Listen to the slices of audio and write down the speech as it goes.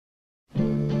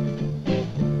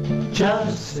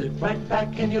Just sit right back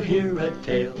and you'll hear a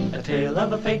tale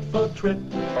of a fateful trip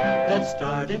that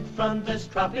started from this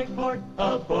tropic port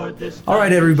aboard this... All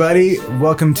right, everybody,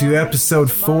 welcome to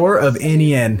episode 4 of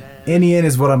NEN. NEN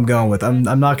is what I'm going with. I'm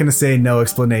not going to say no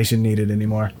explanation needed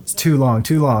anymore. It's too long.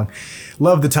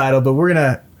 Love the title, but we're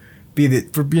going to do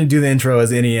the intro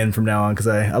as NEN from now on because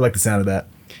I like the sound of that.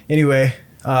 Anyway,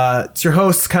 it's your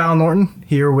host, Kyle Norton,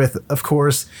 here with, of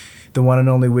course, the one and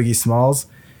only Wiggy Smalls.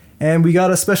 And we got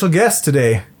a special guest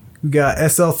today. We got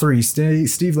SL3,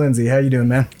 Steve Lindsay. How you doing,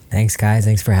 man? Thanks, guys.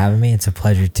 Thanks for having me. It's a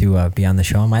pleasure to be on the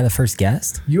show. Am I the first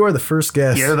guest? You are the first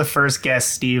guest. You're the first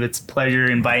guest, Steve. It's a pleasure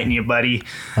inviting you, buddy.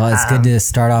 Well, it's good to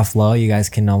start off low. You guys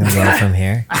can only go from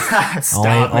here.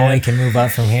 only can move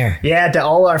up from here. Yeah, to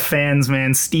all our fans,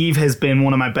 man, Steve has been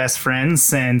one of my best friends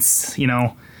since,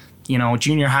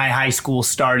 junior high school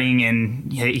starting,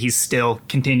 and he still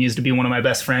continues to be one of my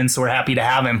best friends, so we're happy to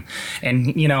have him.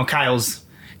 And,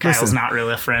 Kyle's not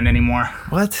really a friend anymore.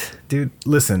 What? Dude,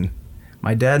 listen.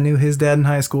 My dad knew his dad in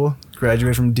high school.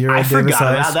 Graduated from Dear Old Davis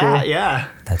High School. That, yeah.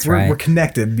 That's right. We're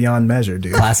connected beyond measure,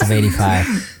 dude. Class of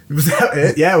 85. Was that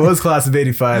it? Yeah, it was class of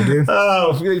 85, dude.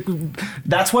 Oh,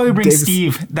 that's why we bring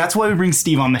Steve. That's why we bring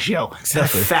Steve on the show.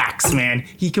 Exactly. The facts, man.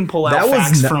 He can pull out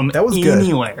facts from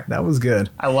anywhere. Good. That was good.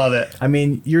 I love it. I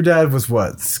mean, your dad was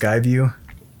what? Skyview?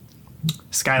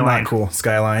 Skyline. Not cool.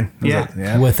 Skyline.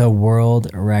 Yeah. With a world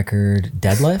record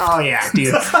deadlift? Oh, yeah,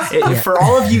 dude. For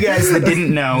all of you guys that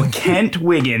didn't know, Kent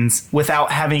Wiggins,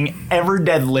 without having ever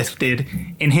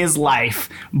deadlifted in his life,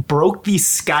 broke the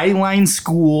Skyline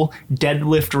School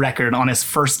deadlift record on his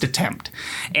first attempt.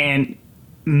 And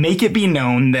make it be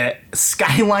known that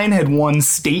Skyline had won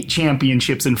state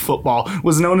championships in football,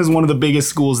 was known as one of the biggest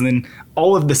schools in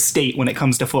all of the state when it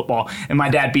comes to football. And my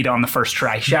dad beat it on the first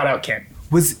try. Shout out, Kent.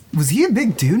 Was he a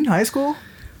big dude in high school?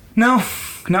 No,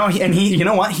 and he, you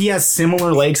know what? He has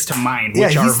similar legs to mine,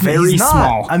 which are very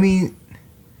small. I mean,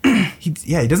 he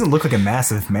doesn't look like a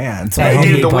massive man.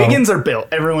 Dude, the Wiggins are built.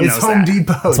 Everyone knows Home that.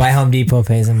 Depot. That's why Home Depot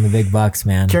pays him the big bucks,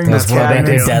 man. Carrying those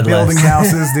cabinets, building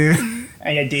houses, dude.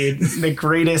 Yeah, dude, the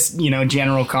greatest,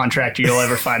 general contractor you'll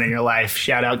ever find in your life.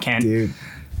 Shout out, Kent. Dude,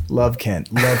 love Kent.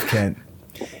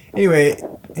 Anyway,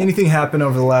 anything happened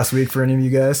over the last week for any of you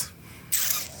guys?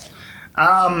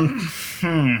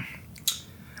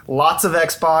 Lots of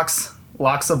Xbox,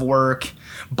 lots of work.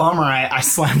 Bummer, I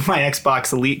slammed my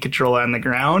Xbox Elite controller on the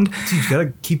ground. Dude, you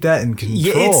gotta keep that in control.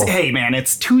 Yeah, hey man,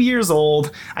 it's 2 years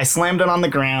old. I slammed it on the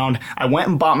ground. I went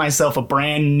and bought myself a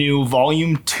brand new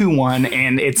Volume 2 one,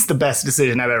 and it's the best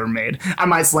decision I've ever made. I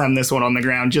might slam this one on the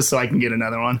ground just so I can get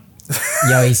another one.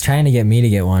 Yo, he's trying to get me to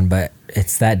get one, but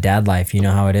it's that dad life. You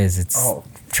know how it is. It's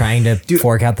trying to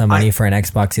fork out the money for an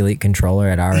Xbox Elite controller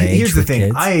at our age. Here's the thing.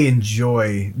 Kids. I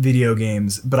enjoy video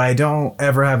games, but I don't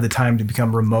ever have the time to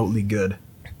become remotely good.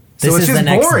 This is the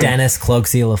next boring. Dennis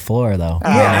Cloakzy LaFleur, though.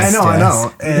 Yeah, I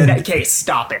know. And okay,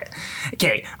 stop it.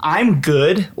 Okay, I'm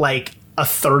good like a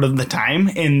third of the time.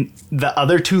 In the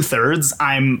other 2/3,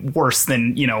 I'm worse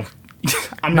than,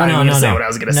 I'm not even going to say what I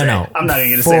was going to say. I'm not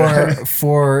even going to say that.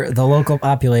 For the local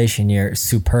population, you're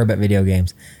superb at video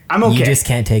games. I'm okay. You just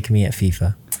can't take me at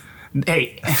FIFA.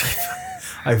 Hey,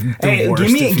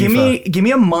 give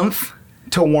me a month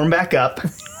to warm back up.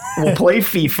 We'll play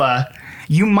FIFA.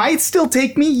 You might still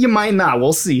take me. You might not.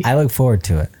 We'll see. I look forward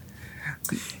to it.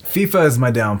 FIFA is my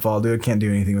downfall, dude. I can't do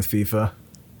anything with FIFA.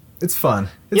 It's fun.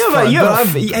 It's you fun.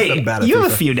 have a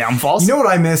few downfalls. You know what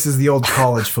I miss is the old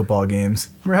college football games.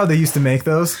 Remember how they used to make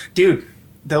those? Dude,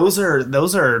 those are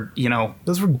those were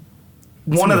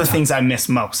one of the things I miss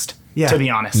most. Yeah. To be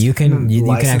honest, you can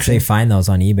actually find those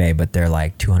on eBay, but they're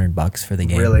like $200 for the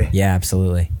game. Really? Yeah,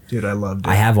 absolutely. Dude, I loved it.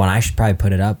 I have one. I should probably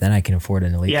put it up. Then I can afford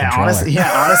an Elite controller.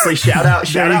 Honestly, shout out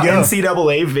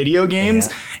NCAA video games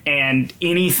and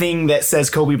anything that says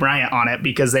Kobe Bryant on it,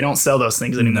 because they don't sell those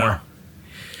things anymore. No.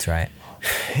 That's right.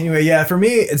 Anyway, yeah, for me,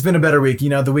 it's been a better week.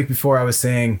 The week before I was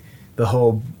saying the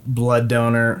whole blood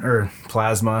donor or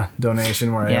plasma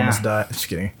donation where I almost died. Just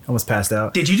kidding. Almost passed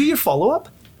out. Did you do your follow-up?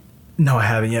 No, I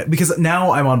haven't yet, because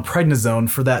now I'm on prednisone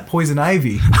for that poison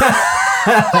ivy.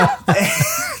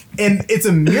 And it's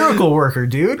a miracle worker,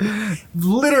 dude.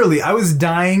 Literally, I was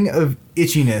dying of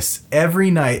itchiness every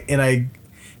night,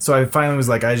 so I finally was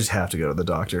like, I just have to go to the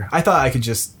doctor. I thought I could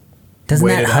just Doesn't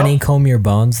that honeycomb your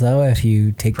bones, though, if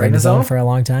you take prednisone for a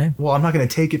long time? Well, I'm not going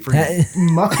to take it for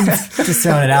months. Just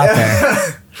throwing it out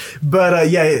there. But,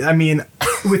 I mean,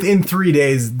 within 3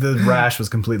 days, the rash was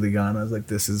completely gone. I was like,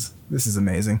 this is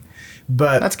amazing.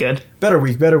 But that's good. Better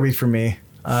week for me.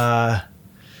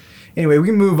 Anyway, we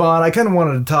can move on. I kind of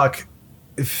wanted to talk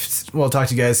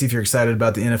to you guys, see if you're excited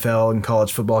about the NFL and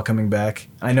college football coming back.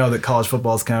 I know that college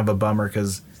football is kind of a bummer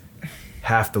because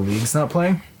half the league's not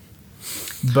playing.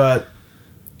 But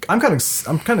I'm kind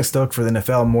of stoked for the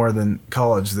NFL more than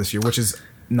college this year, which is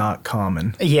not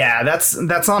common. Yeah,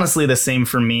 that's honestly the same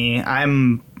for me.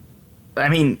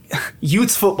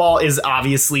 Utes football is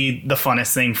obviously the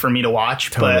funnest thing for me to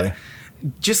watch, Totally. but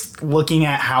just looking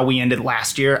at how we ended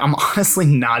last year, I'm honestly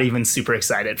not even super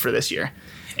excited for this year.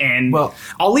 And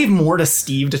I'll leave more to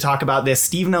Steve to talk about this.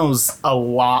 Steve knows a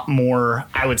lot more,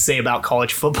 I would say, about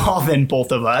college football than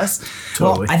both of us.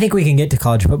 Totally. Well, I think we can get to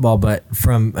college football, but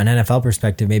from an NFL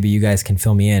perspective, maybe you guys can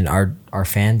fill me in. Are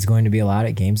fans going to be allowed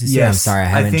at games this year? I'm sorry, I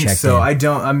haven't checked so. in.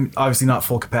 I'm obviously not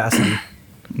full capacity,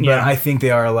 but Yeah. I think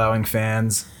they are allowing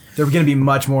fans. They're going to be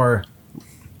much more.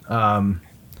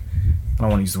 I don't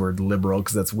want to use the word liberal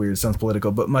because that's weird. It sounds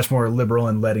political, but much more liberal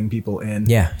in letting people in.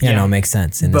 Yeah, no, it makes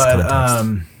sense in this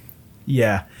context.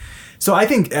 Yeah. So I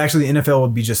think actually the NFL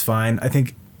would be just fine. I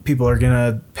think people are going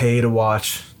to pay to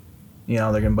watch.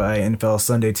 They're going to buy NFL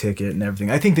Sunday ticket and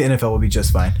everything. I think the NFL will be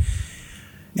just fine.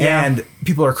 Yeah. And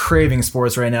people are craving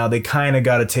sports right now. They kind of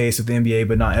got a taste with the NBA,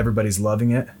 but not everybody's loving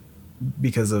it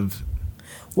because of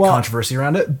controversy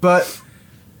around it. But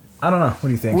I don't know. What do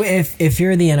you think? If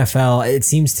you're the NFL, it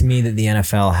seems to me that the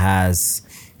NFL has,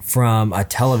 from a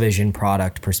television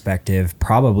product perspective,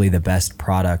 probably the best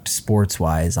product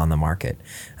sports-wise on the market.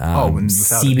 Without a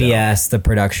CBS, the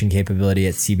production capability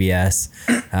at CBS,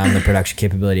 the production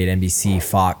capability at NBC,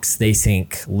 Fox, they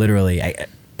sink literally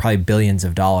probably billions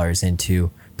of dollars into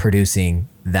producing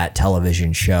that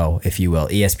television show, if you will.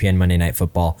 ESPN Monday Night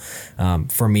Football.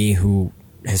 For me, who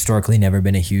historically never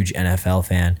been a huge NFL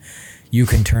fan, you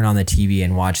can turn on the TV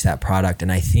and watch that product.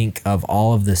 And I think of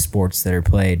all of the sports that are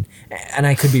played, and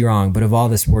I could be wrong, but of all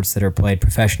the sports that are played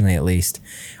professionally at least,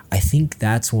 I think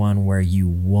that's one where you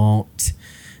won't,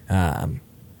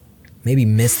 maybe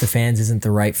miss the fans isn't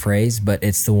the right phrase, but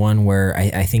it's the one where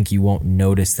I think you won't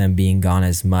notice them being gone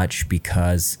as much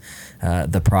because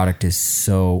the product is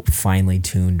so finely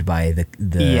tuned by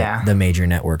the major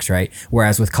networks, right?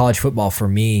 Whereas with college football, for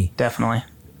me, Definitely.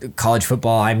 college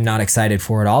football, I'm not excited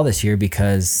for it all this year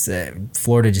because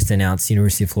Florida just announced,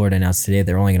 University of Florida announced today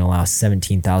they're only going to allow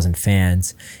 17,000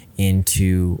 fans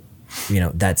into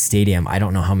that stadium. I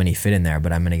don't know how many fit in there,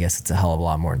 but I'm going to guess it's a hell of a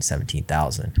lot more than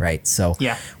 17,000, right? So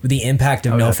with the impact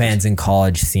of no fans in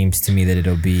college seems to me that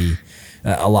it'll be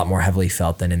a lot more heavily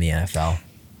felt than in the NFL.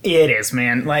 It is,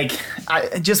 man. Like,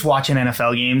 just watching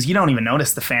NFL games, you don't even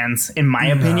notice the fans, in my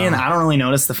opinion. I don't really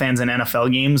notice the fans in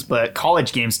NFL games, but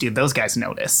college games, dude, those guys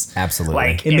notice. Absolutely.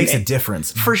 Like, it makes a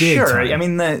difference. For Big sure. time. I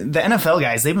mean, the NFL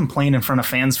guys, they've been playing in front of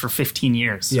fans for 15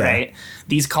 years, right?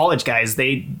 These college guys,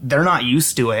 they're not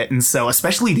used to it. And so,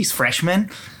 especially these freshmen,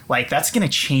 like, that's going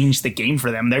to change the game for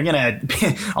them. They're going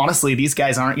to, honestly, these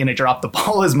guys aren't going to drop the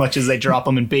ball as much as they drop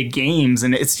them in big games.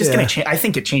 And it's just going to change. I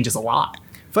think it changes a lot.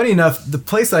 Funny enough, the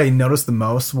place I noticed the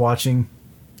most watching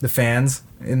the fans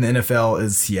in the NFL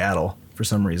is Seattle for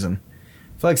some reason.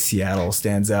 I feel like Seattle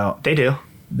stands out They do.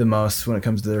 the most when it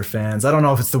comes to their fans. I don't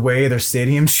know if it's the way their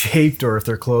stadium's shaped or if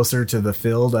they're closer to the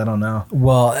field. I don't know.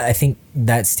 Well, I think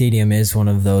that stadium is one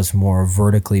of those more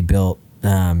vertically built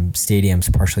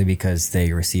stadiums, partially because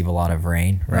they receive a lot of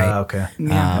rain, right? Okay.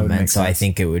 And so I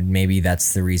think maybe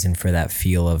that's the reason for that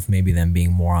feel of maybe them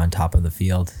being more on top of the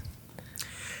field.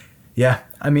 Yeah.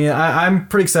 I mean, I'm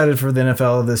pretty excited for the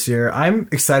NFL this year. I'm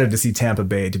excited to see Tampa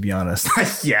Bay, to be honest.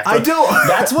 Yeah. I don't.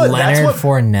 That's what Leonard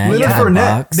Fournette. Leonard the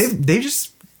Fournette. Bucks. They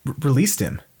just released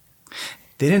him.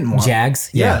 They didn't want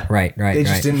Jags? Yeah, right. They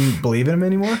just didn't believe in him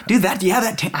anymore. Dude,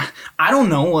 I don't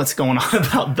know what's going on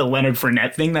about the Leonard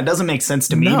Fournette thing. That doesn't make sense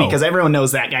to me because everyone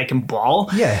knows that guy can ball.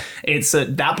 Yeah. It's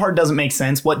that part doesn't make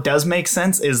sense. What does make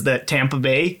sense is that Tampa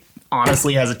Bay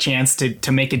honestly has a chance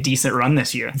to make a decent run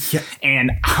this year. Yeah.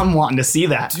 And I'm wanting to see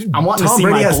that. Dude, I'm wanting Tom to see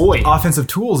Brady my has boy. offensive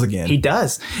tools again. He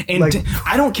does. And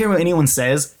I don't care what anyone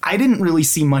says. I didn't really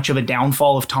see much of a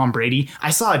downfall of Tom Brady. I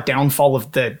saw a downfall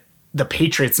of the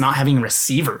Patriots not having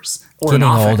receivers or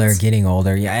Getting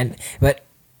older. Yeah. But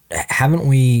haven't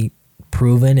we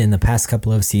proven in the past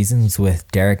couple of seasons with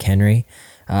Derrick Henry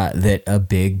that a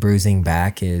big bruising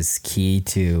back is key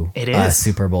to a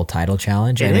Super Bowl title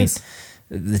challenge? It is.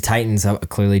 The Titans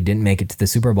clearly didn't make it to the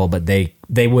Super Bowl, but they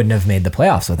wouldn't have made the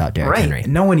playoffs without Derrick Henry.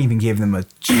 No one even gave them a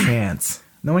chance.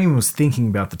 No one even was thinking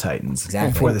about the Titans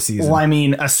before the season. Well, I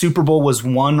mean, a Super Bowl was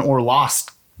won or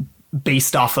lost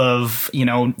based off of,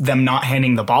 them not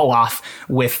handing the ball off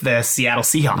with the Seattle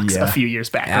Seahawks a few years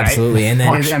back, Absolutely. right? And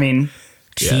then I mean,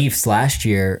 Chiefs last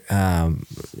year,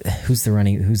 is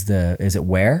it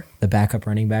Ware? the backup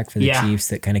running back for the Yeah. Chiefs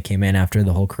that kind of came in after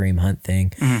the whole Kareem Hunt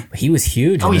thing. But he was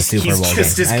huge in the he's- Super he's Bowl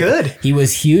just game. as good. He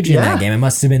was huge in Yeah. that game. It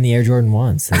must have been the Air Jordan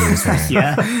 1s that he was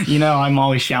wearing. Yeah, I'm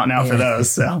always shouting out for those.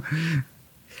 So,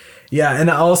 Yeah, and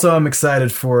also I'm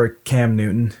excited for Cam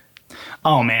Newton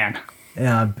oh man,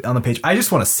 on the page. I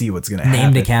just want to see what's going to happen.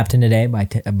 Named a captain today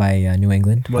by New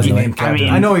England. Was he by the way. named captain?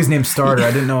 mean- I know he's named starter.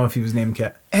 I didn't know if he was named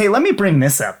captain. hey, let me bring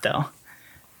this up though.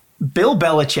 Bill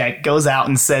Belichick goes out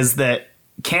and says that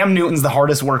Cam Newton's the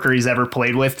hardest worker he's ever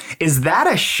played with. Is that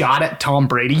a shot at Tom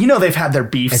Brady? They've had their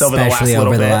beefs over the last Especially little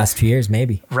over bit. the last few years,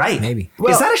 maybe. Right. Maybe.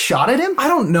 Well- is that a shot at him? I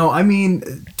don't know. I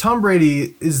mean, Tom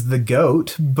Brady is the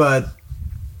GOAT, but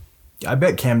I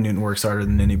bet Cam Newton works harder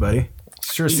than anybody.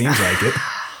 Sure seems like it.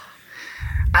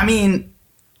 I mean,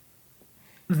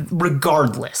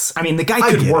 regardless. I mean, the guy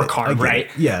I could get work it. I hard, get right?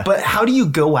 it. Yeah. But how do you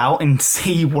go out and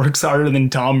say he works harder than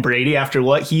Tom Brady after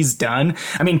what he's done?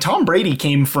 I mean, Tom Brady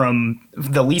came from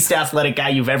the least athletic guy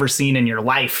you've ever seen in your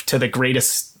life to the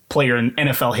greatest player in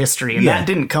NFL history. And Yeah. that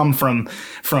didn't come from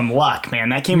luck, man.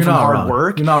 That came You're from not hard wrong.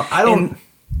 work. You're not. I don't. And-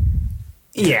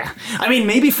 yeah. I mean,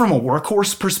 maybe from a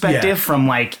workhorse perspective, Yeah. from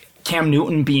like Cam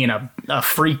Newton being a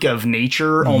freak of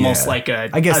nature, almost Yeah. like a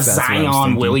I guess that's what I was Zion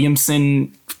thinking.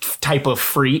 Williamson type of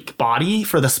freak body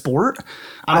for the sport.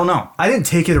 I don't know. I didn't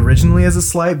take it originally as a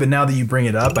slight, but now that you bring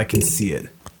it up, I can see it.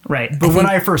 Right. But when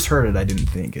I first heard it, I didn't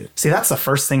think it. See, that's the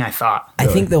first thing I thought. I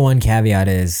think the one caveat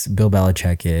is Bill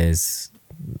Belichick is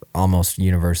almost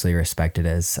universally respected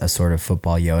as a sort of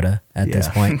football Yoda at this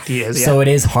Yeah. point. He is, So yeah. it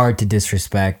is hard to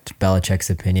disrespect Belichick's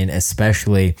opinion,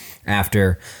 especially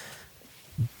after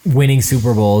winning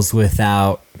Super Bowls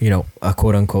without, a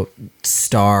quote unquote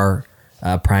star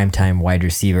primetime wide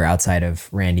receiver outside of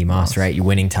Randy Moss, right? You're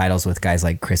winning titles with guys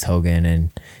like Chris Hogan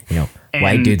and,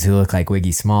 white And- dudes who look like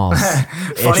Wiggy Smalls.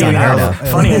 It's Funny unheard enough, of.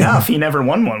 funny enough, he never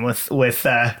won one with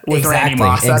Randy Exactly,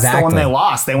 Moss. That's the one exactly. they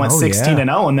lost. They went Oh,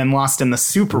 16-0 and then lost in the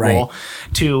Super Bowl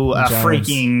Right. to a Giants.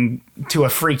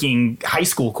 freaking high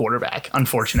school quarterback.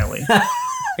 Unfortunately,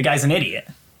 the guy's an idiot.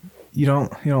 You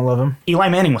don't love him? Eli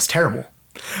Manning was terrible.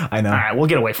 I know. All right, we'll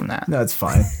get away from that. No, it's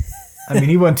fine. I mean,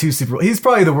 he won 2 Super Bowls. He's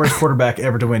probably the worst quarterback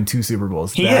ever to win 2 Super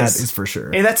Bowls. He That is. is for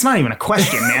sure. Hey, that's not even a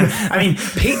question, man. I mean,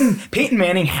 Peyton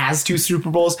Manning has 2 Super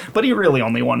Bowls, but he really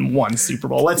only won 1 Super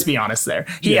Bowl. Let's be honest there.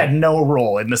 He had no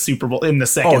role in the Super Bowl, in the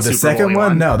second Oh, the Super second Bowl he one?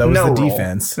 won. No, that was the role.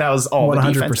 defense. That was all the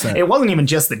 100%. defense. It wasn't even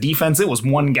just the defense. It was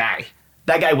one guy.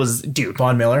 That guy was, dude.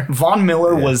 Von Miller. Von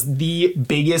Miller was the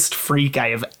biggest freak I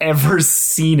have ever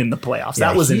seen in the playoffs. Yeah,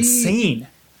 That was he- insane.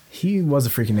 He was a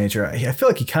freaking nature. I feel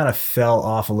like he kind of fell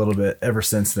off a little bit ever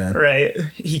since then. Right.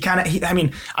 I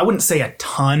mean, I wouldn't say a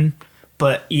ton,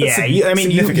 but yeah, sig- you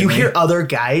significantly. hear other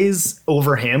guys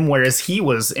over him, whereas he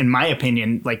was, in my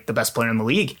opinion, like the best player in the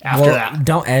league after Well, that.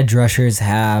 don't edge rushers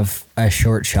have a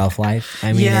short shelf life?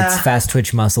 I mean, Yeah. it's fast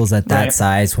twitch muscles at that Right.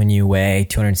 size when you weigh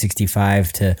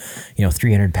 265 to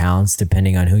 300 pounds,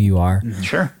 depending on who you are.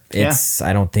 Sure. It's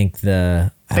I don't think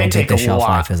the They take a shelf lot.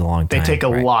 life is a long time. They take a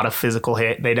right? lot of physical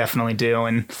hit. They definitely do.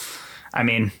 And I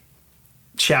mean,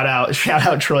 shout out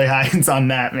Troy Hines on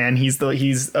that, man. He's a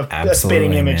spitting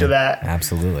Absolutely, image man. of that.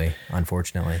 Absolutely,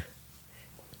 unfortunately.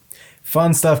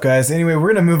 Fun stuff, guys. Anyway, we're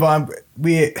gonna move on.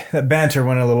 That banter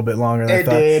went a little bit longer than I It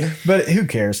thought. did. But who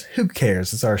cares? Who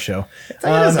cares? It's our show. It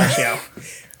is our show.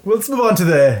 Well, let's move on to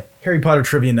the Harry Potter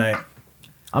trivia night.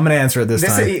 I'm gonna answer it this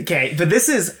time. Okay, but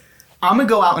I'm gonna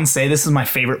go out and say this is my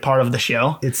favorite part of the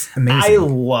show. It's amazing. I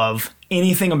love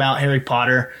anything about Harry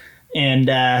Potter, and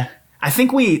I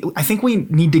think we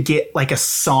need to get like a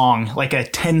song, like a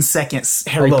 10-second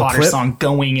Harry little Potter clip? song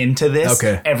going into this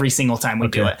Okay. every single time we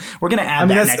do Okay. it. We're gonna add I mean,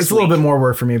 that that's, next it's a little week. bit more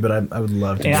work for me, but I would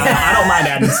love to. Yeah, do that. I don't mind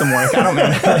adding some work. I don't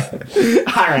mind.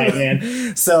 All right,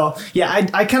 man. So, yeah,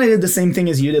 I kind of did the same thing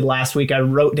as you did last week. I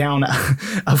wrote down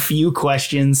a few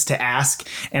questions to ask,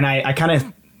 and I kind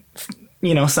of,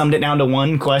 summed it down to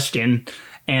one question.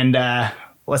 And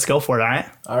let's go for it, all right?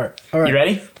 All right. You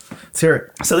ready? Let's hear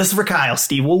it. So this is for Kyle,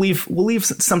 Steve. We'll leave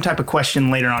some type of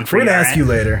question later on for We're you. gonna all ask right? you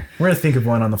later. We're gonna think of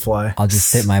one on the fly. I'll just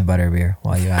sip my butterbeer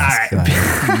while you ask. All right. Go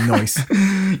ahead.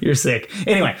 Nice. You're sick.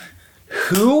 Anyway,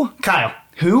 Kyle,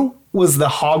 who was the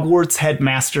Hogwarts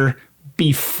headmaster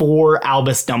before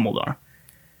Albus Dumbledore?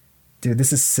 Dude,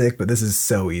 this is sick, but this is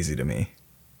so easy to me.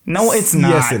 No, it's not.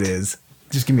 Yes, it is.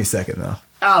 Just give me a second, though.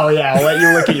 Oh, yeah. I'll let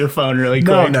you look at your phone really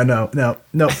quick.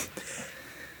 No.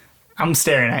 I'm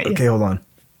staring at you. Okay, hold on.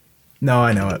 No,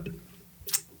 I know it.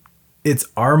 It's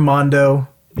Armando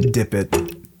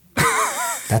Dippet.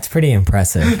 That's pretty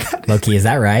impressive. Loki, is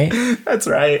that right? That's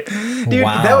right. Dude,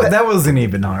 Wow. That wasn't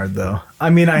even hard, though. I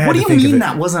mean, I had what to do you think of mean it.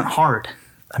 that wasn't hard?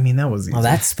 I mean, that was easy. Well,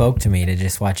 that spoke to me to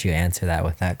just watch you answer that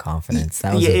with that confidence.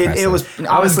 That was Yeah, impressive. it was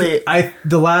honestly.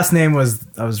 the last name was,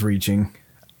 I was reaching.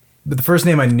 But the first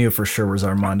name I knew for sure was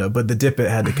Armando, but the dip it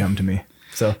had to come to me.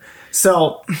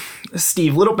 So,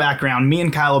 Steve, little background. Me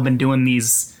and Kyle have been doing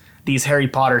these Harry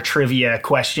Potter trivia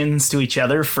questions to each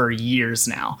other for years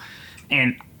now.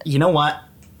 And you know what?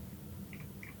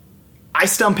 I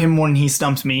stump him more than he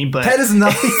stumps me, but that is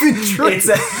not even true. it's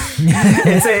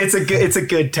a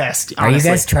good test. Are you honestly.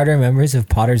 guys charter members of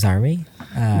Potter's Army?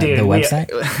 Dude, the we- website?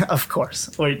 of course.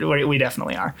 We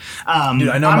definitely are. Dude,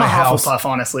 I know I'm my a house. Hufflepuff,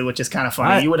 honestly, which is kind of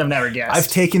funny. I- You would have never guessed. I've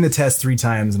taken the test 3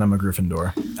 times and I'm a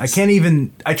Gryffindor. I can't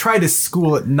even. I tried to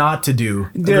school it not to do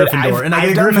a Dude, Gryffindor, and I I've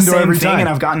get done the Gryffindor same every thing, time. and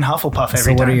I've gotten Hufflepuff every So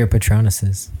time. what are your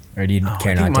Patronuses? Or do you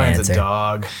care I not think to mine's answer? a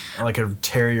dog, like a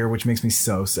terrier, which makes me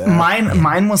so sad.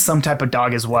 Mine was some type of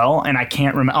dog as well, and I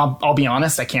can't remember. I'll be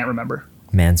honest, I can't remember.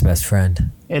 Man's best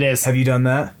friend. It is. Have you done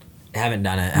that? I haven't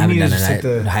done it. You I haven't need to done just it. take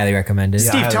the- I highly recommend it. Yeah.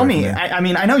 Steve, I tell me. recommend. I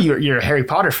mean, I know you're a Harry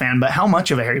Potter fan, but how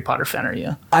much of a Harry Potter fan are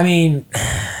you? I mean,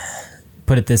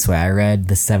 put it this way. I read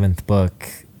the 7th book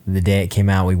the day it came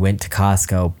out. We went to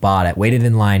Costco, bought it, waited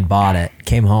in line, bought it,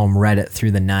 came home, read it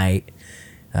through the night,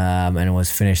 and it was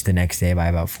finished the next day by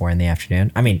about 4 in the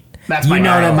afternoon. I mean, That's you my know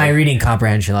that normal. my reading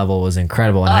comprehension level was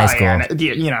incredible in high school.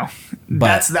 Yeah, you know,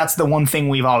 But- that's the one thing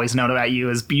we've always known about you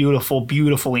is beautiful,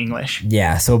 beautiful English.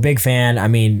 Yeah, so big fan. I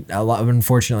mean,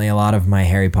 unfortunately, a lot of my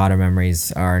Harry Potter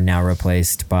memories are now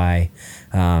replaced by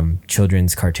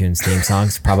children's cartoons theme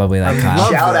songs. Probably like love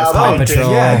Kyle. Shout this. out Paw Benton.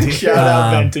 Patrol. Yeah, dude. Shout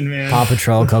out Benton, man. Paw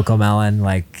Patrol, Coco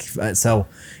Melon, so.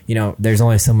 You know, there's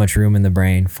only so much room in the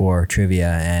brain for trivia,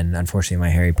 and unfortunately, my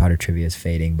Harry Potter trivia is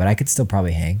fading. But I could still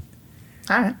probably hang.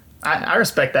 All right, I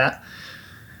respect that.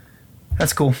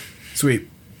 That's cool. Sweet.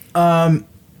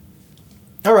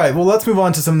 All right. Well, let's move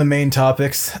on to some of the main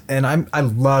topics, and I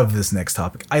love this next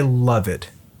topic. I love it.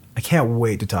 I can't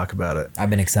wait to talk about it. I've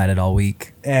been excited all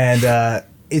week. And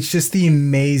it's just the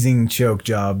amazing choke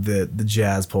job that the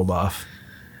Jazz pulled off.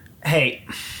 Hey,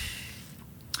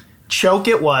 choke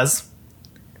it was.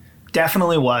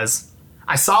 Definitely was.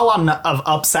 I saw a lot of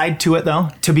upside to it, though,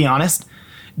 to be honest.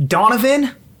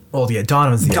 Donovan Oh yeah,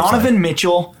 Donovan's the upside.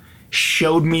 Mitchell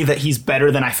showed me that he's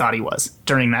better than I thought he was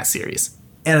during that series.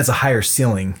 And it's a higher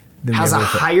ceiling than Has the a other-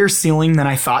 higher ceiling than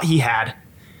I thought he had.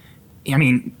 I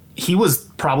mean, he was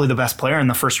probably the best player in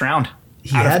the first round He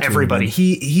out had of to have everybody.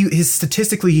 been. His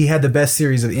statistically he had the best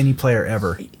series of any player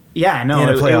ever. Yeah, no, in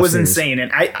a it playoff was series. insane.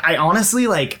 And I honestly,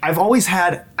 like, I've always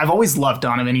loved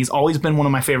Donovan. He's always been one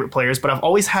of my favorite players, but I've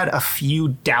always had a few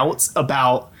doubts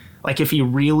about, like, if he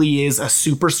really is a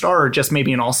superstar or just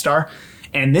maybe an all-star.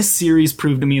 And this series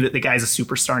proved to me that the guy's a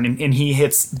superstar, and he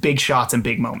hits big shots and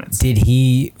big moments. Did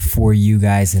he, for you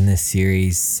guys in this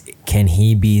series, can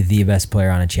he be the best player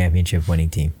on a championship winning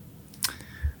team?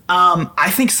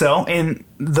 I think so. And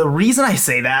the reason I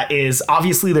say that is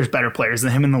obviously there's better players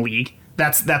than him in the league.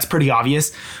 That's pretty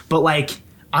obvious. But like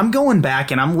I'm going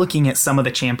back and I'm looking at some of the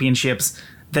championships,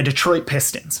 the Detroit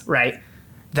Pistons, right?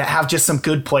 That have just some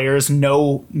good players,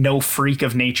 no freak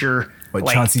of nature. Like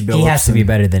like, Chauncey Billups. He has to be and-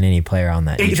 better than any player on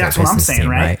that. Detroit that's what I'm Pistons saying, team,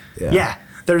 right? Yeah. Yeah.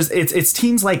 It's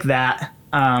teams like that.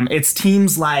 It's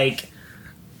teams like,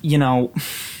 you know,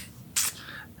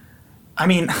 I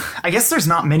mean, I guess there's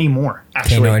not many more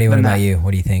actually. Okay, Nordy, what than about that. you?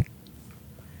 What do you think?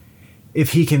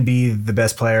 If he can be the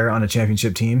best player on a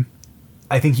championship team,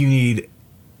 I think you need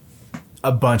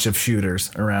a bunch of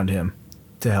shooters around him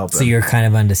to help So him. you're kind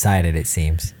of undecided, it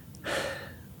seems.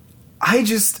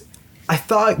 I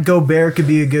thought Gobert could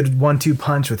be a good 1-2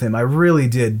 punch with him. I really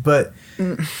did, but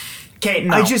Okay,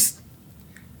 no.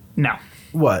 no.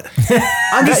 What?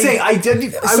 I'm just saying. I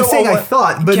was saying I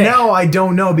thought, but okay. now I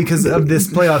don't know because of this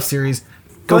playoff series.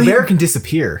 Well, Gobert can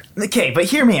disappear. Okay, but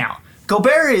hear me out.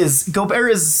 Gobert is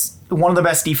one of the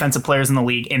best defensive players in the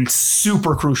league and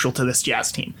super crucial to this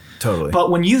Jazz team. Totally.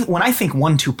 But when I think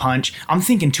 1-2 punch, I'm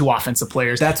thinking 2 offensive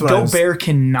players. That's what I was- Gobert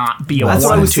cannot be a That's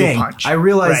what I was 1-2 saying. punch. I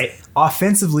realized Right.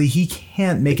 offensively he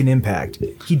can't make an impact.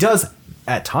 He does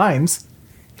at times.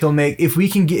 He'll make if we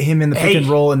can get him in the pick Hey. and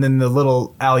roll and then the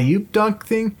little alley-oop dunk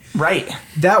thing. Right.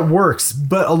 That works,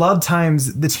 but a lot of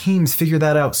times the teams figure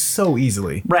that out so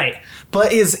easily. Right.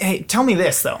 But tell me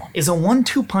this though. Is a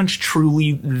 1-2 punch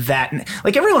truly that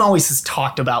like everyone always has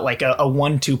talked about like a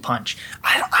 1-2 punch.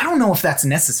 I don't know if that's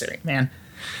necessary, man.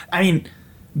 I mean,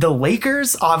 the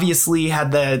Lakers obviously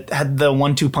had the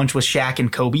 1-2 punch with Shaq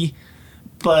and Kobe,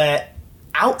 but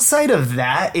outside of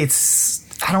that,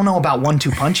 I don't know about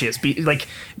 1-2 punches. Like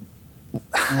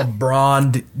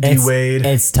LeBron, D It's, Wade,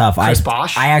 it's tough. Chris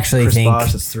Bosh? I actually Chris think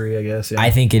Bosh. That's 3, I guess. Yeah.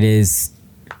 I think it is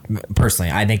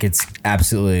personally, I think it's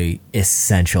absolutely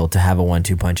essential to have a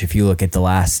 1-2 punch. If you look at the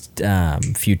last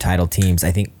few title teams,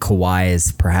 I think Kawhi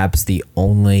is perhaps the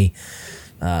only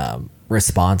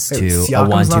response to Siakam's a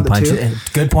 1-2 not the punch. two?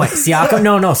 Good point. Siakam,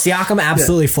 no. Siakam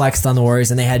absolutely flexed on the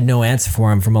Warriors, and they had no answer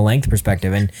for him from a length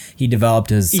perspective, and he developed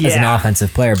as an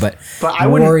offensive player. But I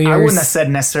wouldn't have said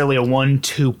necessarily a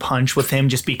 1-2 punch with him,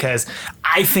 just because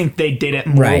I think they did it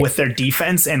more with their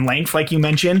defense and length, like you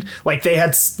mentioned. Like they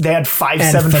had 5'7"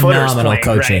 footers phenomenal playing,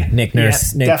 coaching. right? Nick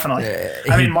Nurse, definitely.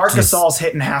 I mean, Marc Gasol's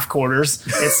hitting half quarters.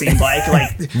 It seemed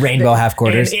like rainbow half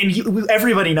quarters, and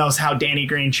everybody knows how Danny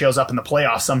Green shows up in the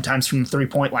playoffs sometimes from the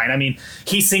 3-point line. I mean,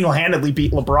 he single-handedly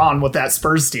beat LeBron with that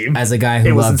Spurs team. As a guy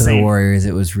who loved the Warriors,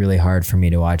 it was really hard for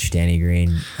me to watch Danny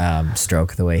Green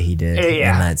stroke the way he did in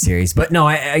that series. But no,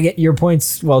 I get your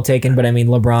points well taken. But I mean,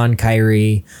 LeBron,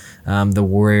 Kyrie, the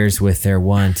Warriors with their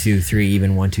 1-2-3,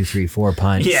 even 1-2-3-4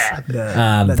 punch. Yeah,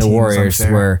 the Warriors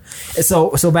were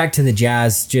so. Back to the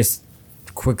Jazz, just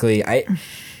quickly.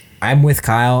 I'm with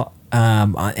Kyle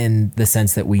in the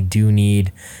sense that we do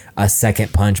need a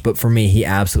second punch, but for me, he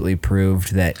absolutely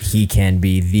proved that he can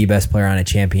be the best player on a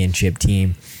championship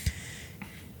team.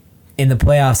 In the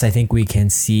playoffs, I think we can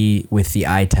see with the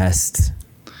eye test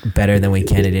better than we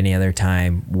can at any other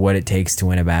time what it takes to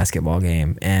win a basketball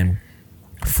game. And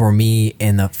for me,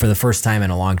 for the first time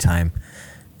in a long time,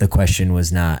 the question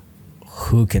was not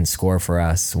who can score for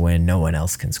us when no one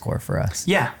else can score for us.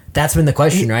 Yeah. That's been the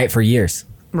question, right, for years.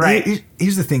 Right.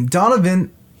 Here's the thing.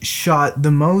 Donovan shot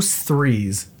the most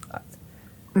threes.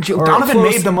 Donovan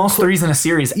made the most threes in a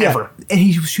series ever. And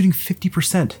he was shooting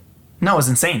 50%. No, it was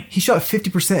insane. He shot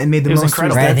 50% and made the most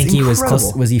incredible. threes. Right, I think incredible. he was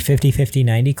close. Was he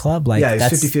 50-50-90 club? Like, yeah,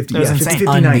 that's 50-50. It was insane.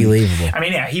 50-50-90. Unbelievable. I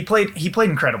mean, yeah, he played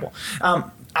incredible.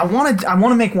 I want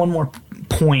to make one more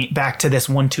point back to this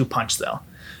 1-2 punch though.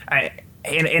 And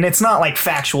it's not like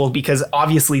factual, because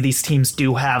obviously these teams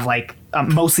do have like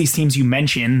most of these teams you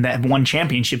mentioned that have won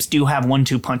championships do have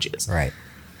 1-2 punches. Right.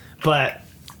 But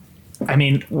I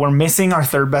mean, we're missing our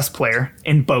third best player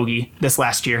in Bogey this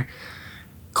last year.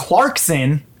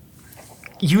 Clarkson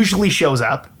usually shows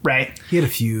up, right? He had a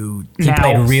few. He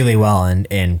played really well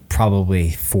in probably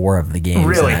 4 of the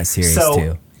games in that series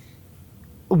too.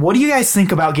 What do you guys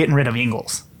think about getting rid of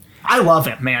Ingles? I love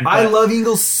him, man. I love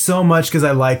Ingles so much because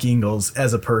I like Ingles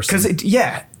as a person.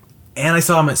 And I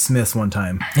saw him at Smith's one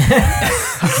time.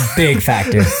 Big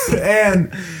factor.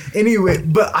 And anyway,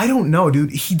 but I don't know,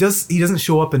 dude. He doesn't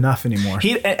show up enough anymore.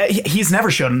 He's never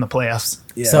showed in the playoffs.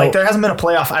 Yeah. So like, there hasn't been a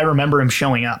playoff I remember him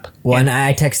showing up. Well, and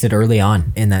I texted early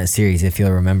on in that series, if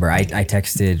you'll remember. I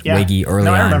texted Wiggy early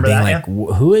on, being like,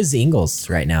 who is Ingles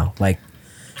right now? Like,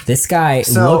 this guy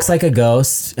looks like a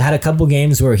ghost. Had a couple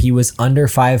games where he was under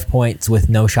 5 points with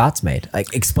no shots made.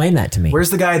 Like, explain that to me.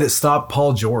 Where's the guy that stopped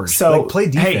Paul George? So, play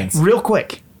defense. Hey, real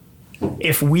quick.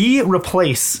 If we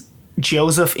replace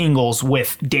Joseph Ingles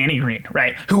with Danny Green,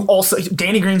 right? Who also,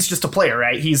 Danny Green's just a player,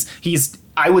 right? He's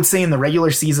I would say in the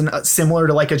regular season, similar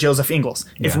to like a Joseph Ingles.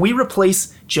 Yeah. If we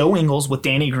replace Joe Ingles with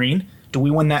Danny Green, do we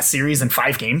win that series in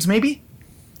 5 games maybe?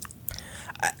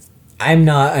 I'm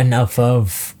not enough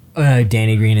of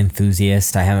Danny Green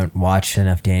enthusiast. I haven't watched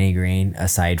enough Danny Green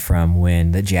aside from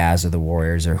when the Jazz or the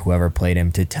Warriors or whoever played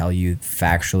him to tell you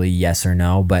factually yes or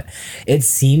no. But it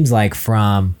seems like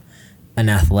from an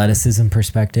athleticism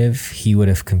perspective, he would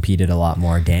have competed a lot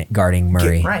more guarding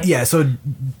Murray. Right. Yeah. So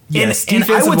yes, and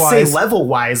I would say level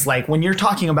wise, like when you're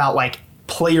talking about like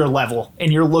player level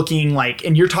and you're looking like,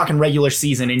 and you're talking regular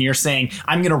season and you're saying,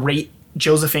 I'm going to rate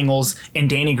Joseph Ingles and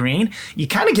Danny Green, you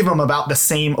kind of give them about the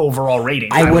same overall rating.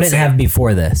 I wouldn't have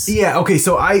before this. Yeah, okay,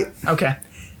 so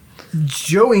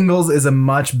Joe Ingles is a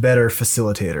much better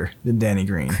facilitator than Danny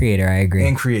Green. Creator, I agree.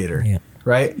 And creator,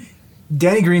 right?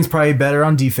 Danny Green's probably better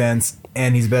on defense,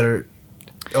 and he's better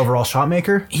overall shot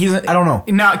maker. I don't know.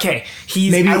 No, okay.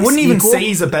 I wouldn't even say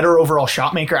he's a better overall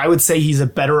shot maker. I would say he's a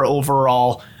better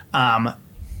overall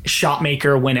shot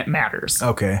maker when it matters.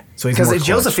 Okay. So he's because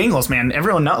Joseph Ingles, man,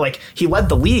 everyone know, like, he led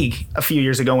the league a few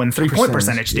years ago in 3-point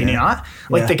percentage, did he not?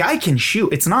 Like, the guy can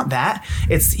shoot. It's not that.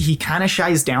 It's he kind of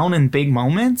shies down in big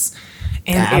moments.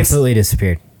 And absolutely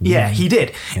disappeared. Yeah, he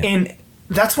did. Yeah. And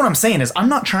that's what I'm saying is I'm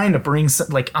not trying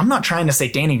to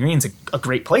say Danny Green's a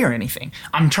great player or anything.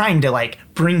 I'm trying to like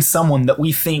bring someone that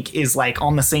we think is like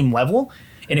on the same level.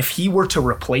 And if he were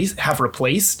to have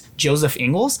replaced Joseph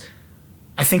Ingles,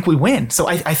 I think we win. So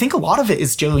I think a lot of it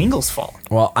is Joe Ingles' fault.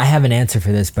 Well, I have an answer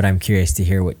for this, but I'm curious to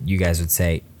hear what you guys would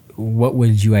say. What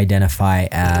would you identify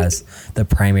as the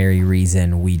primary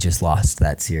reason we just lost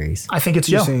that series? I think it's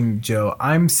You're saying Joe.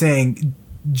 I'm saying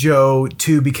Joe,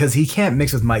 too, because he can't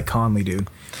mix with Mike Conley, dude.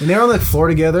 When they were on the floor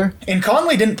together. And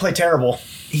Conley didn't play terrible.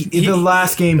 in the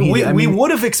last game, we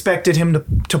would have expected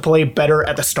him to play better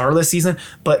at the start of the season,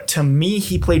 but to me,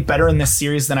 he played better in this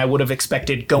series than I would have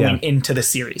expected going into the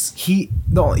series.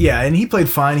 And he played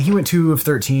fine. He went 2 of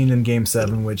 13 in Game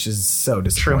 7, which is so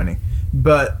disappointing. True.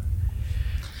 But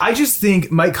I just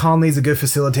think Mike Conley's a good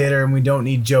facilitator, and we don't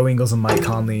need Joe Ingles and Mike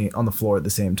Conley on the floor at the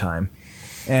same time.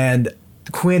 And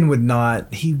Quinn would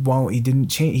not. He won't. He didn't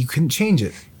change. He couldn't change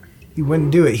it. He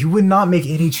wouldn't do it. He would not make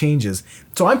any changes.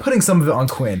 So I'm putting some of it on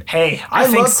Quinn. Hey, I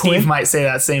think Steve Quinn. Might say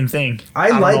that same thing.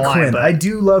 I like Quinn. I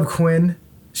do love Quinn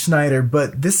Schneider,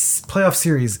 but this playoff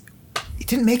series, he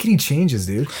didn't make any changes,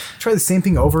 dude. Try the same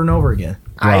thing over and over again.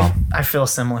 I feel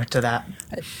similar to that.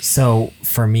 So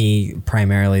for me,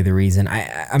 primarily the reason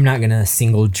I'm not going to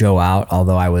single Joe out,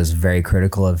 although I was very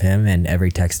critical of him and every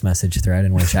text message thread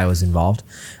in which I was involved.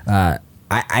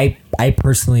 I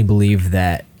personally believe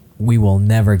that we will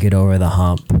never get over the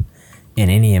hump in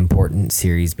any important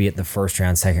series, be it the first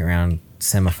round, second round,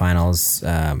 semifinals,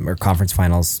 or conference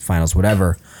finals,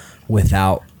 whatever,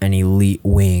 without an elite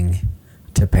wing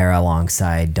to pair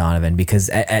alongside Donovan. Because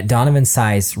at Donovan's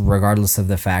size, regardless of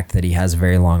the fact that he has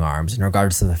very long arms and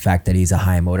regardless of the fact that he's a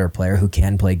high motor player who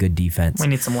can play good defense, we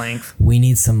need some length. We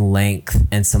need some length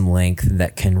and some length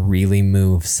that can really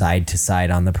move side to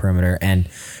side on the perimeter. And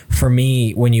for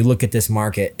me, when you look at this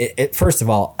market, first of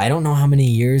all, I don't know how many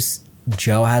years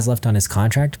Joe has left on his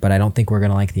contract, but I don't think we're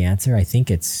going to like the answer. I think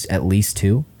it's at least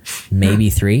 2, maybe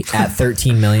 3 at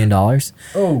 $13 million.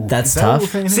 Oh, that's tough.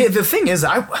 See, the thing is,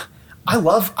 I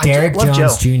love Derek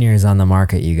Jones Joe. Jr. is on the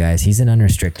market, you guys. He's an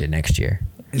unrestricted next year.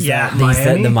 He's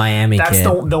the Miami That's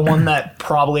kid. the one that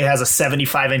probably has a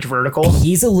 75-inch vertical.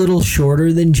 He's a little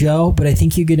shorter than Joe, but I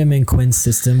think you get him in Quinn's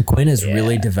system. Quinn has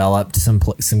really developed some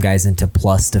guys into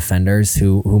plus defenders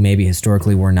who maybe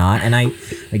historically were not. And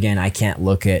I can't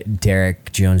look at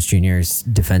Derek Jones Jr.'s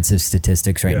defensive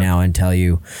statistics right now and tell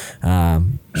you, whether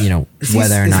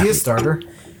or not is he a starter.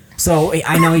 So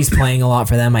I know he's playing a lot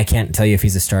for them. I can't tell you if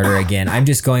he's a starter again. I'm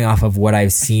just going off of what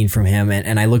I've seen from him,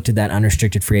 and I looked at that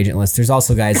unrestricted free agent list. There's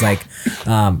also guys like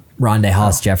Rondé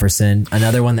Hollis Jefferson.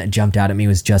 Another one that jumped out at me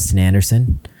was Justin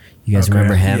Anderson. You guys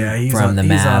remember him from the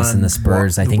Mavs and the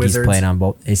Spurs? I think Wizards. He's playing on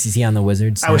both. Is he on the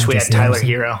Wizards? I wish we had Tyler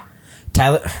Hero.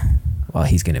 Well,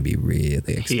 he's going to be really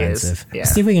expensive. Yeah.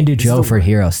 See if we can do Joe for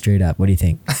Hero straight up. What do you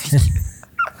think?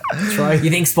 Try. You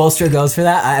think Spoelstra goes for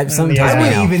that? I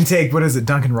would even take,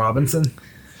 Duncan Robinson?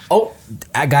 Oh,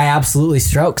 that guy absolutely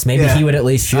strokes. Maybe he would at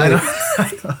least shoot.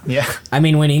 Yeah. I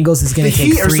mean, when Ingles is going to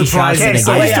take 3 shots in a game.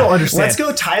 I don't understand. Let's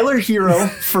go Tyler Hero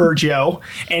for Joe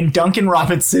and Duncan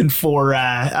Robinson for,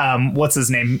 what's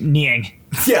his name? Niang.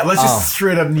 Yeah, let's just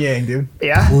straight up Niang, dude.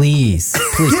 Yeah? Please.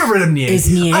 Get rid of Niang. Is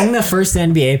Niang the first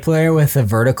NBA player with a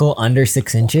vertical under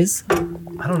 6 inches?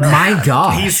 I don't know. My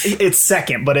gosh. It's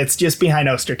second, but it's just behind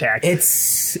Ostertag.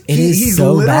 He's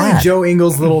so literally bad. Joe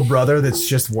Ingles' little brother that's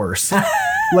just worse.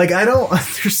 Like, I don't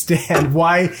understand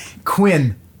why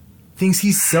Quinn thinks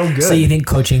he's so good. So you think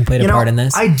coaching played a part in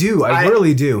this? I do. I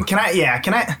really do. Can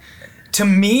I? To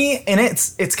me, and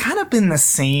it's kind of been the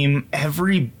same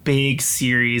every big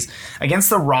series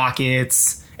against the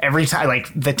Rockets. Every time, like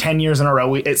the 10 years in a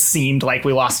row, it seemed like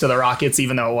we lost to the Rockets,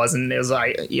 even though it wasn't. It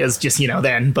was just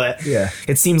then. But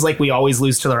it seems like we always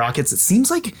lose to the Rockets. It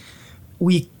seems like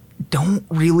we don't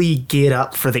really get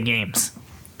up for the games.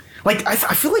 Like I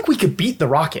feel like we could beat the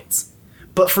Rockets,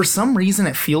 but for some reason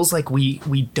it feels like we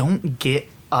don't get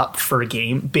up for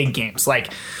big games.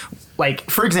 Like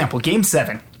for example, Game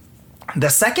 7. The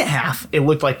second half, it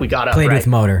looked like we got up. Played with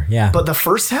motor, yeah. But the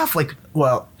first half,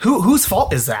 whose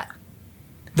fault is that?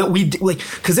 That we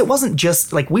because it wasn't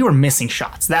just like we were missing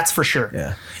shots. That's for sure.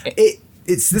 Yeah.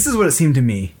 This is what it seemed to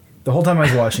me the whole time I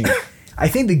was watching it. I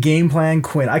think the game plan,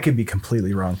 Quinn. I could be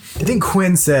completely wrong. I think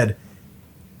Quinn said,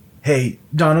 "Hey,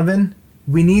 Donovan,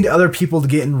 we need other people to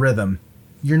get in rhythm.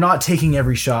 You're not taking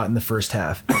every shot in the first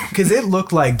half because it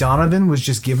looked like Donovan was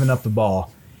just giving up the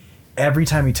ball every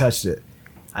time he touched it."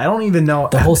 I don't even know.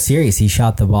 The whole series, he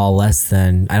shot the ball less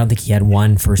than... I don't think he had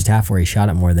one first half where he shot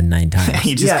it more than 9 times.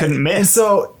 He just couldn't miss. And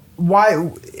so,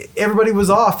 why... Everybody was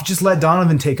off. Just let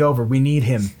Donovan take over. We need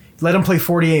him. Let him play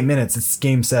 48 minutes. It's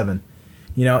Game 7.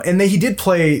 And he did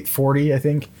play 40, I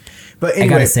think. But anyway... I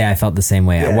gotta say, I felt the same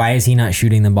way. Yeah. Why is he not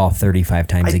shooting the ball 35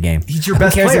 times a game? He's your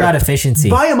best player. Who cares about efficiency?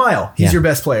 By a mile. He's your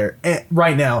best player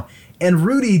right now. And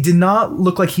Rudy did not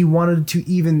look like he wanted to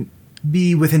even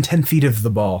be within 10 feet of the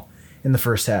ball. In the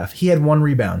first half, he had 1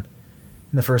 rebound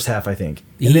in the first half, I think.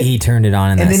 He turned it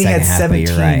on in that second half. And then he had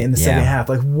 17 in the second half.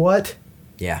 Like what?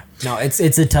 Yeah, no, it's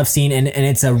a tough scene, and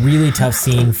it's a really tough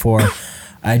scene for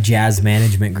a Jazz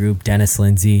management group, Dennis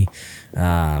Lindsey,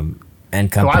 and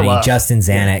company, Justin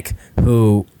Zanuck,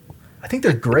 who I think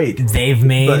they're great. They've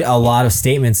made But- a lot of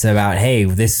statements about, hey,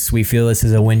 we feel this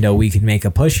is a window we can make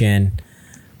a push in.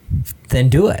 Then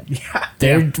do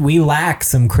it. We lack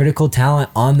some critical talent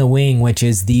on the wing, which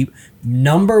is the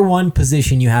number one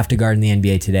position you have to guard in the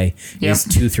NBA today. Yep. Is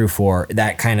 2 through 4.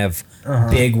 That kind of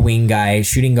big wing guy,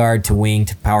 shooting guard to wing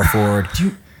to power forward.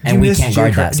 And we can't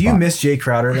guard that Do you spot. miss Jay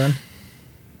Crowder then?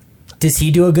 Does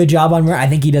he do a good job on? I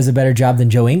think he does a better job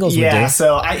than Joe Ingles would Yeah, do.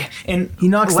 so He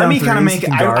knocks let down me kind of threes, make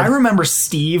can I guard. remember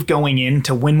Steve going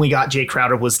into when we got Jay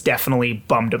Crowder was definitely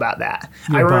bummed about that.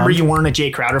 I remember bummed? you weren't a Jay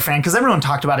Crowder fan because everyone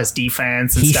talked about his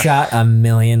defense and He stuff. shot a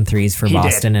million threes for He did.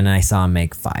 Boston, and I saw him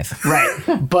make 5.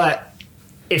 Right. But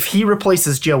if he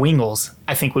replaces Joe Ingles,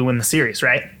 I think we win the series,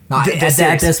 right?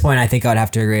 At this point, I think I'd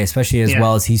have to agree, especially as Yeah.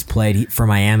 well as he's played for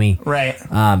Miami. Right.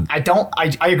 Um,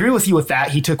 I agree with you with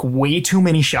that. He took way too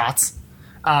many shots.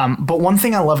 But one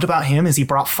thing I loved about him is he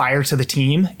brought fire to the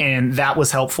team, and that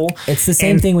was helpful. It's the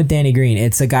same And- thing with Danny Green.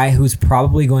 It's a guy who's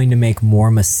probably going to make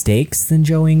more mistakes than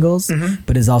Joe Ingles,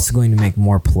 but is also going to make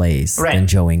more plays Right. than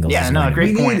Joe Ingles. Yeah, is no, going to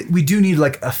great make. point. We do need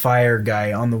like a fire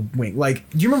guy on the wing. Like,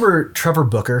 do you remember Trevor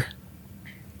Booker?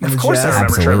 Of course I remember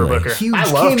Absolutely. Trevor Booker. He I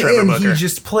came love Trevor in. Booker. He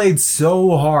just played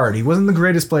so hard. He wasn't the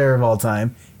greatest player of all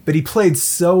time, but he played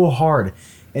so hard.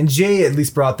 And Jay at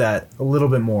least brought that a little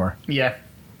bit more. Yeah.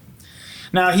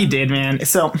 No, he did, man.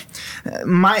 So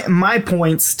my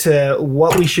points to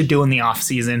what we should do in the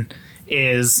offseason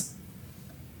is,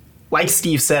 like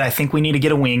Steve said, I think we need to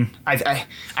get a wing. I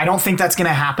don't think that's going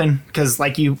to happen because,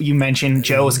 like you mentioned,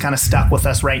 Joe is kind of stuck with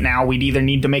us right now. We'd either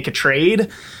need to make a trade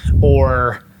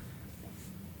or,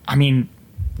 I mean,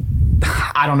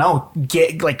 I don't know,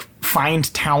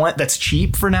 find talent that's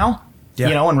cheap for now,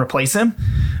 Yeah. and replace him.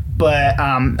 But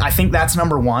I think that's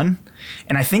number one.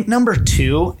 And I think number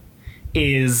two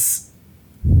is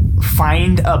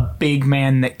find a big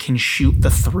man that can shoot the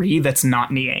 3 that's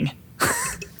not Niang.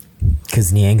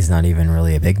 Because Niang's not even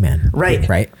really a big man. Right.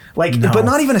 Right. But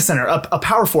not even a center, a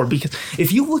power forward. Because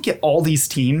if you look at all these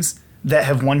teams that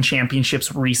have won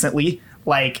championships recently,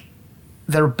 like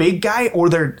their big guy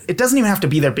it doesn't even have to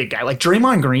be their big guy. Like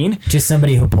Draymond Green. Just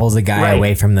somebody who pulls a guy Right.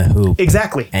 away from the hoop.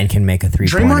 Exactly. And can make a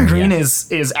 3-pointer. Draymond Green yeah.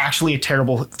 is actually a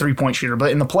terrible 3-point shooter,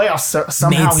 but in the playoffs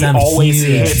somehow Made he some always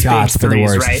huge hits shots big for the threes,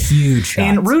 Warriors. right? Huge shots.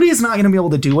 And Rudy is not going to be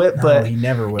able to do it, but he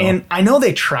never will. And I know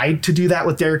they tried to do that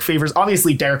with Derek Favors.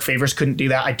 Obviously, Derek Favors couldn't do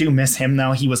that. I do miss him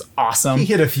though. He was awesome. He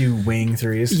hit a few wing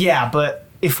threes. Yeah, but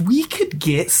if we could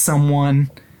get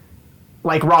someone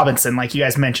like Robinson, like you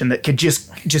guys mentioned, that could just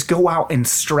go out and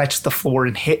stretch the floor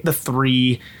and hit the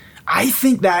 3, I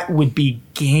think that would be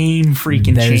game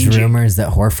freaking There's changing. rumors that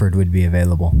Horford would be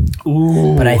available.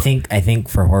 Ooh. But I think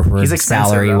for Horford, He's expensive,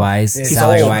 salary though. wise, He's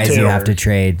old, too. you have to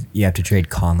trade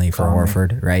Conley for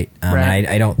Horford, right? Right.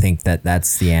 I don't think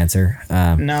that's the answer.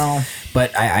 No.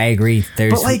 But I agree.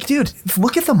 There's But like, dude,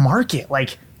 look at the market.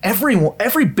 Like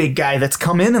every big guy that's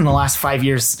come in the last 5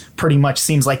 years pretty much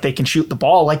seems like they can shoot the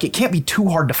ball. Like it can't be too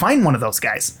hard to find one of those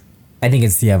guys. I think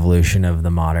it's the evolution of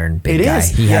the modern big It guy. is.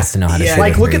 He has to know how to shoot.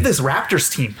 Like a look 3. at this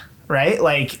Raptors team, right?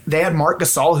 Like they had Marc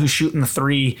Gasol who's shooting the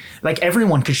 3. Like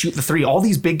everyone could shoot the 3. All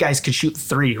these big guys could shoot the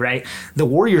 3, right? The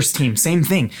Warriors team, same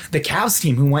thing. The Cavs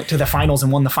team who went to the finals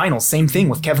and won the finals, same thing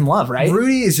with Kevin Love, right?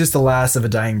 Rudy is just the last of a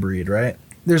dying breed, right?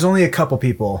 There's only a couple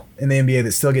people in the NBA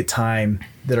that still get time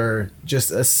that are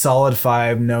just a solid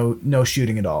 5, no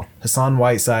shooting at all. Hassan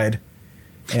Whiteside.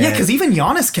 Yeah, because even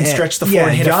Giannis can stretch the floor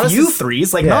and hit Giannis a few is-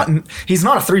 threes. Like yeah. he's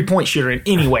not a 3-point shooter in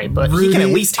any way, but he can at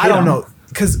least hit I don't them. know.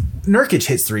 Because Nurkic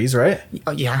hits threes, right?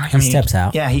 Yeah, He steps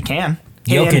out. Yeah, he can.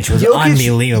 Jokic was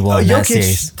unbelievable in that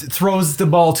series. Throws the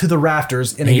ball to the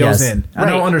rafters and He it goes does. in. I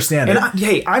don't understand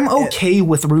it. I'm okay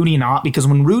with Rudy not, because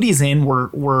when Rudy's in,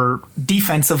 we're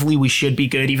defensively we should be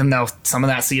good, even though some of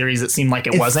that series it seemed like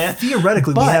it wasn't.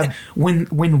 Theoretically, we but have-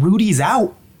 when Rudy's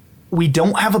out, we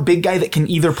don't have a big guy that can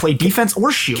either play defense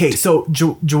or shoot. Okay, so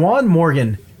Juwan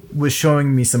Morgan was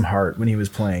showing me some heart when he was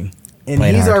playing. And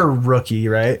Played he's hard. our rookie,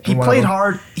 right? He One of played them.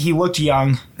 hard. He looked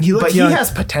young. looked young. He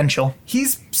has potential.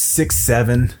 He's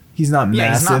 6'7". He's not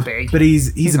Yeah, he's massive. not big. But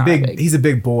he's He's a not big big. he's a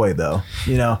big boy though,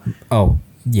 you know. Oh,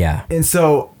 yeah. And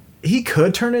so he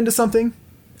could turn into something.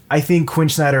 I think Quinn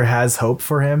Snyder has hope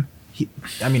for him. He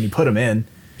put him in.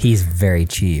 He's very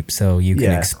cheap, so you can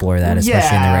Yeah. explore that,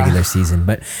 especially in the Yeah. regular season.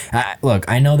 But look,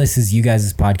 I know this is you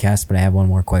guys' podcast, but I have one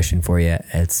more question for you.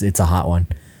 It's a hot one.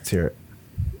 Let's hear it.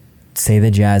 Say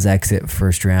the Jazz exit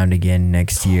first round again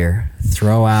next year.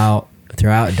 Throw out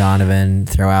Donovan,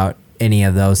 throw out any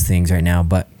of those things right now.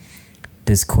 But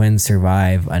does Quinn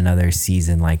survive another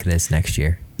season like this next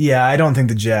year? Yeah, I don't think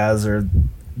the Jazz are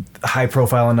high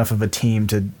profile enough of a team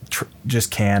to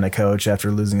just can a coach after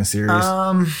losing a series.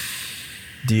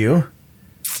 Do you?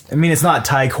 I mean, it's not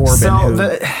Ty Corbin.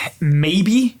 So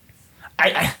maybe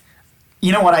I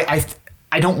you know what,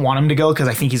 I don't want him to go because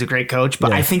I think he's a great coach,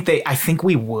 but Yeah. I think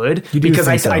we would, do because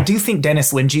think so? I do think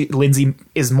Dennis Lindsey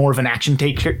is more of an action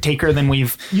taker than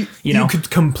we've you know. You could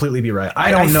completely be right. I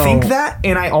I don't know. think that,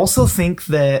 and I also think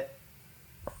that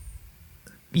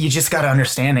you just got to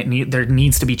understand it. There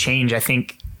needs to be change. I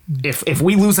think if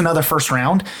we lose another first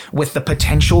round with the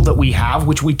potential that we have,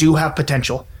 which we do have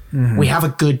potential, we have a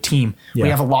good team. Yeah. We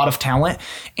have a lot of talent,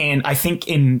 and I think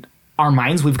in our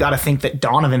minds, we've got to think that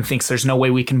Donovan thinks there's no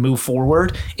way we can move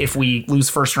forward if we lose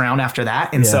first round after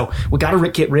that. And so we got to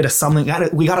get rid of something.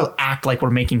 We got to act like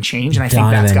we're making change. And I think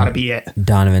that's got to be it.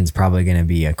 Donovan's probably going to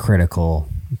be a critical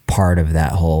part of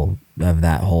that whole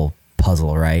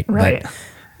puzzle, right? Right. But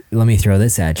let me throw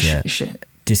this at you. Shit.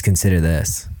 Just consider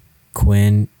this.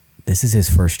 Quinn, this is his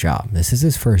first job. This is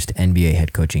his first NBA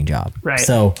head coaching job. Right.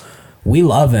 So we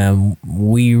love him.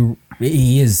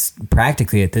 He is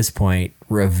practically at this point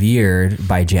revered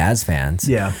by Jazz fans.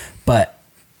 Yeah. But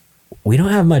we don't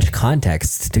have much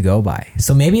context to go by.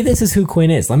 So maybe this is who Quinn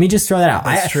is. Let me just throw that out.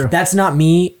 That's true. That's not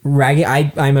me ragging.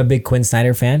 I'm a big Quinn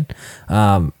Snyder fan.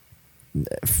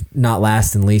 Not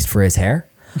last and least for his hair.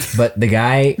 But the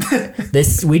guy,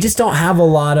 we just don't have a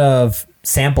lot of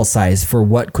sample size for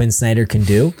what Quinn Snyder can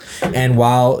do. And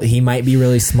while he might be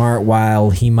really smart, while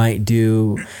he might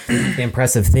do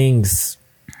impressive things,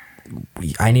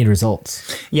 I need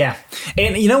results. Yeah.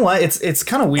 And you know what? It's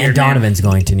kind of weird. And Donovan's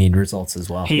going to need results as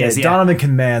well. He is, yeah. Donovan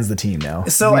commands the team now.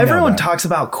 So We know everyone that. talks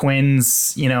about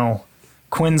Quinn's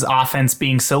offense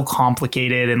being so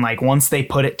complicated, and like once they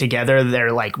put it together,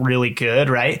 they're like really good,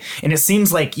 right? And it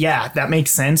seems like, yeah, that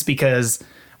makes sense because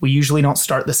we usually don't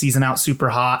start the season out super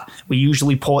hot. We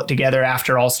usually pull it together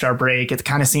after All-Star break. It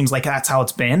kind of seems like that's how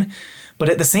it's been. But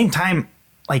at the same time,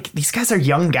 like, these guys are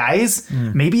young guys.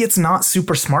 Maybe it's not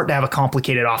super smart to have a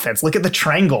complicated offense. Look at the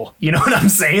triangle. You know what I'm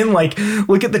saying? Like,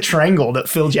 look at the triangle that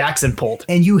Phil Jackson pulled.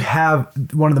 And you have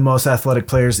one of the most athletic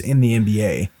players in the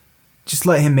NBA. Just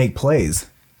let him make plays.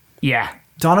 Yeah.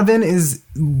 Donovan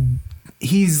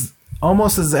he's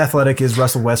almost as athletic as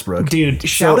Russell Westbrook. Dude,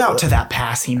 shout out to that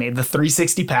pass he made. The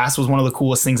 360 pass was one of the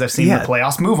coolest things I've seen in Yeah. the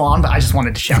playoffs. Move on, but I just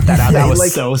wanted to shout that out. That was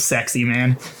like- so sexy,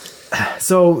 man.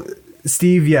 So,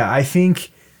 Steve, yeah, I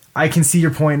think I can see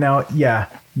your point now. Yeah,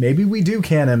 maybe we do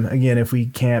can him again if we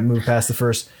can't move past the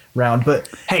first round. But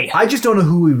Hey. I just don't know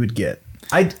who we would get.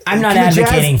 I'm not can the Jazz-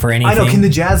 advocating for I know. anything. Can the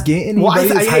Jazz get anybody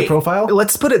that's high profile? Do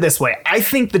Let's put it this way. I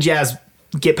think the Jazz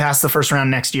get past the first round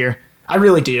next year. I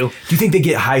really do. you think they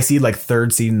get high seed, like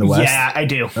third seed in the West? Yeah, I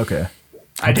do. Okay.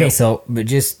 I do. Okay, so but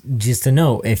just to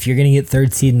know, if you're going to get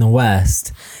third seed in the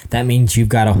West, that means you've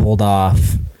got to hold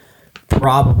off.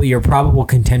 Probably your probable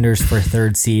contenders for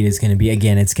third seed is going to be,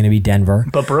 again, it's going to be Denver.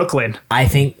 But Brooklyn. I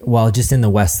think, well, just in the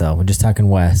West though. We're just talking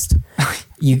West.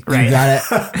 You've Right.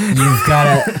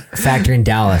 gotta factor in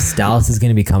Dallas. Dallas is going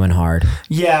to be coming hard.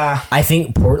 Yeah. I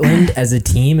think Portland as a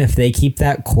team, if they keep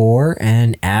that core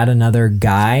and add another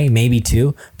guy, maybe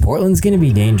two, Portland's going to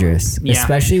be dangerous, Yeah.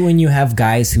 especially when you have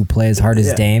guys who play as hard as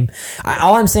Yeah. Dame.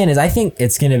 All I'm saying is I think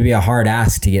it's going to be a hard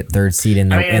ask to get third seed in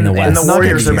the I mean, in the West. and the Not gonna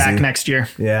Warriors be are back easy. next year.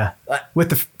 Yeah. With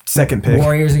the second pick.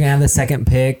 Warriors are gonna have the second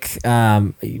pick.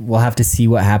 We'll have to see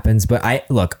what happens. But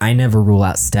I never rule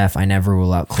out Steph. I never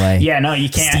rule out Clay. Yeah, no, you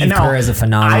can't. Steve no, Kerr is a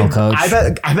phenomenal coach. I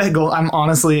bet. I'm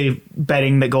honestly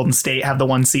betting that Golden State have the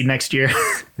 1 seed next year.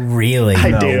 Really,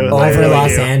 I do. I over really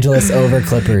Los do. Angeles, over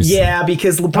Clippers. Yeah,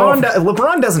 because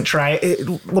LeBron doesn't try.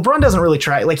 LeBron doesn't really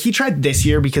try. Like, he tried this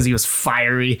year because he was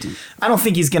fiery. I don't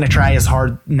think he's going to try as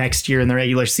hard next year in the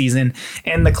regular season.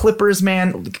 And the Clippers,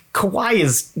 man, Kawhi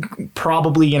is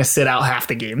probably going to sit out half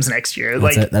the games next year.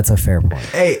 That's a fair point.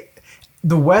 Hey,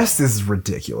 the West is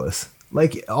ridiculous.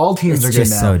 Like, all teams It's are good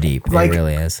just now. so deep. Like, It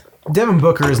really is. Devin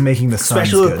Booker is making the Suns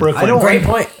Especially with good. Brooklyn. I don't Great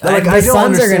point. Like, the I don't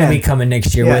Suns are going to understand. be coming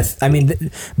next year Yeah. with. I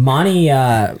mean,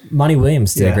 Monty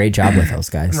Williams did Yeah. a great job with those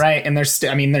guys. right, and there's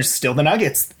still the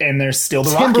Nuggets, and there's still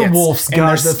the Timberwolves Rockets, and got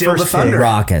there's the still the first pick. Thunder.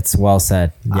 Rockets, well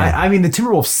said. Yeah. I mean, the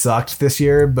Timberwolves sucked this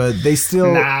year, but they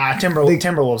still. Nah,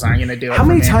 Timberwolves aren't going to do it. How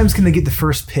many for me. times can they get the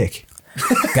first pick?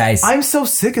 Guys, I'm so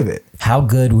sick of it. how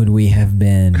good would we have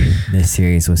been this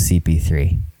series with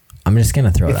CP3? I'm just going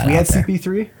to throw If that we out had there.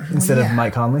 CP3 instead of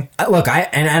Mike Conley, Look, I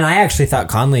actually thought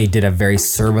Conley did a very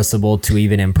serviceable to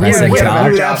even impressive Yeah, job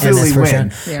we would in absolutely this first win.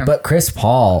 round. Yeah. But Chris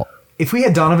Paul, if we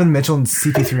had Donovan Mitchell and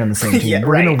CP3 on the same team, Yeah,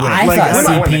 we're gonna right. win. I Like, thought we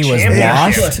might win the CP was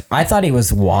championship. washed. I thought he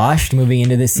was washed moving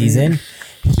into the season.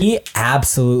 He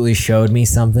absolutely showed me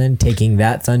something, taking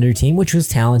that Thunder team, which was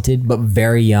talented but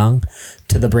very young,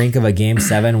 to the brink of a Game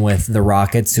 7 with the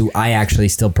Rockets, who I actually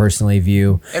still personally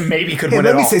view. And maybe could Hey, win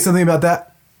let it me all. say something about that.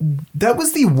 that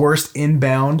was the worst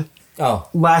inbound Oh,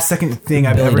 last second thing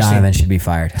I've Billy ever Donovan seen. should be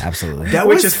fired. Absolutely. That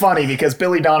Which was is funny because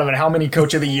Billy Donovan, how many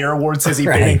Coach of the Year awards has he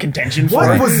been in Right. contention for?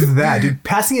 what was that, dude?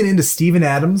 Passing it into Steven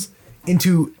Adams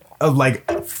into like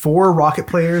 4 Rocket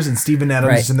players and Steven Adams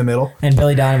Right. just in the middle. And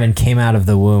Billy Donovan came out of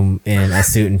the womb in a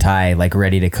suit and tie, like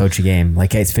ready to coach a game.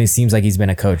 Like it seems like he's been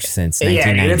a coach since Yeah,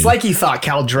 1990. dude, it's like he thought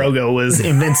Cal Drogo was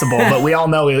invincible, but we all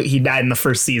know he died in the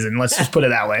first season. Let's just put it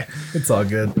that way. It's all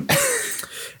good.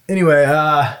 Anyway,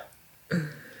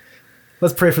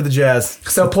 let's pray for the Jazz.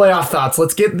 So playoff thoughts.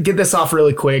 Let's get this off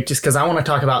really quick, just because I want to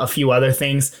talk about a few other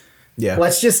things. Yeah.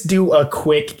 Let's just do a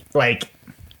quick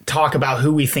talk about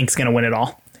who we think's going to win it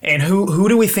all, and who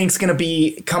do we think's going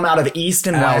to come out of the East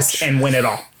and West and win it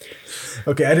all.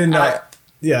 Okay, I didn't know.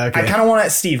 Yeah, okay. I kind of want to,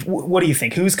 Steve. What do you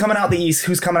think? Who's coming out the East?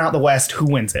 Who's coming out the West? Who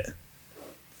wins it?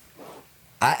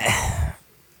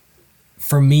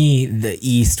 For me, the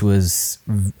East was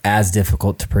as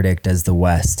difficult to predict as the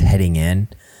West heading in.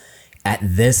 At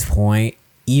this point,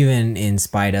 even in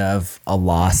spite of a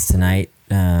loss tonight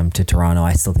to Toronto,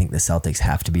 I still think the Celtics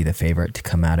have to be the favorite to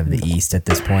come out of the East at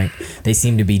this point. They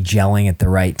seem to be gelling at the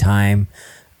right time.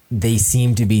 They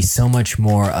seem to be so much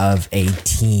more of a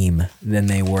team than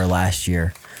they were last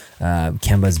year.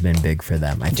 Kemba's been big for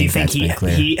them. I Do you think that's been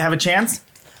clear. Heat have a chance?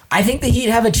 I think the Heat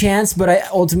have a chance, but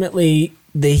ultimately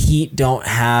the Heat don't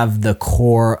have the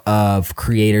core of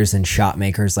creators and shot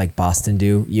makers like Boston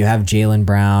do. You have Jaylen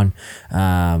Brown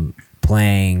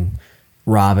playing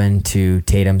Robin to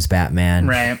Tatum's Batman.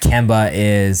 Right. Kemba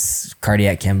is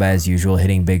cardiac Kemba as usual,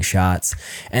 hitting big shots.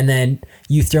 And then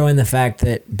you throw in the fact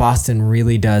that Boston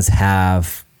really does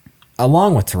have,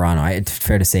 along with Toronto, it's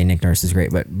fair to say Nick Nurse is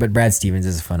great, but Brad Stevens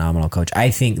is a phenomenal coach. I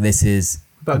think this is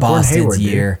About Gordon Boston's Hayward, dude.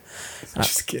 year.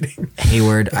 Just kidding.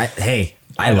 Hayward,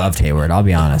 I loved Hayward. I'll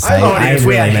be honest. If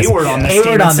we had miss- Hayward on this Hayward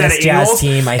team on instead this of Jazz Eagles,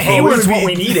 team. I think Hayward's what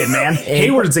we needed, man.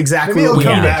 Hayward's exactly Maybe what he'll we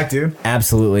come needed. back, dude.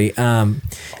 absolutely.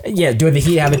 Do the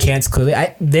Heat have a chance? Clearly,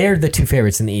 they're the 2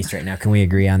 favorites in the East right now. Can we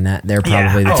agree on that? They're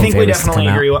probably the I 2 think we favorites to come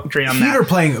definitely out. agree on Heat are that.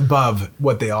 playing above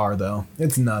what they are, though.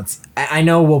 It's nuts. I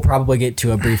know we'll probably get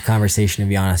to a brief conversation to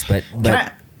be honest, but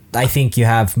I think you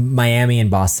have Miami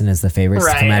and Boston as the favorites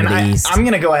to Right, come out and of the East. I'm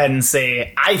going to go ahead and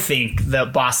say I think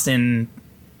that Boston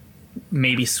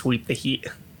maybe sweep the Heat.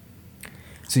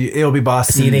 So it'll be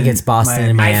Boston. So you think it's Boston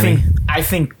and Miami? I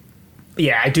think,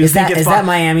 yeah, I do Is think that it's is that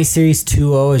Miami series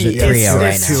 2-0 or is it 3-0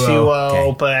 right it's now? 2-0,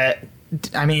 Okay. but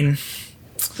I mean,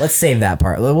 Let's save that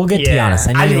part. We'll get to Giannis.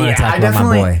 I know you want to talk I about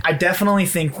my boy. I definitely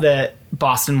think that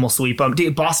Boston will sweep them.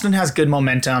 Dude, Boston has good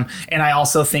momentum, and I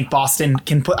also think Boston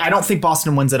can put. I don't think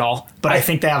Boston wins it all, but I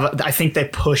think they have. I think they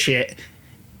push it.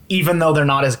 Even though they're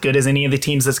not as good as any of the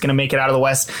teams that's going to make it out of the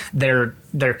West, they're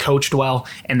coached well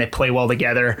and they play well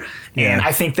together. And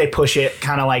I think they push it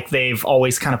kind of like they've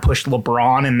always kind of pushed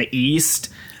LeBron in the East,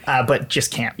 but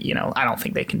just can't. I don't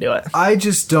think they can do it. I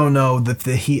just don't know that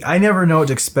the Heat. I never know what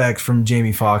to expect from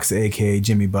Jamie Foxx, aka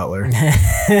Jimmy Butler.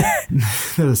 They're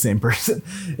the same person.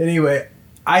 Anyway,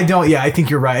 I don't. Yeah, I think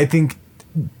you're right. I think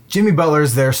Jimmy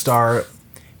Butler's their star.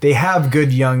 They have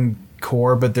good young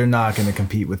core, but they're not going to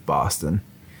compete with Boston.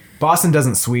 Boston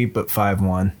doesn't sweep, but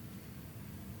 5-1,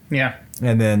 Yeah,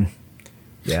 and then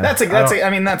yeah,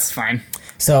 that's fine.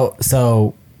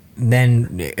 So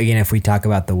then again, if we talk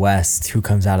about the West, who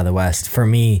comes out of the West? For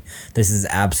me, this is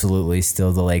absolutely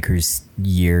still the Lakers'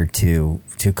 year to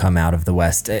come out of the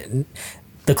West.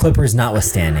 The Clippers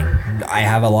notwithstanding, I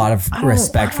have a lot of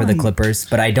respect for the Clippers,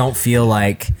 but I don't feel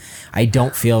like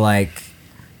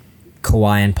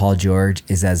Kawhi and Paul George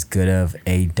is as good of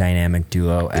a dynamic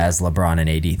duo as LeBron and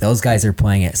AD. Those guys are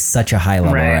playing at such a high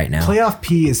level right now. playoff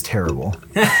P is terrible,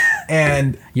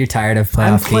 and You're tired of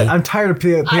playoff P? I'm tired of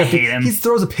playoff P. I hate him. He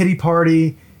throws a pity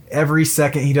party every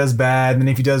second he does bad, and then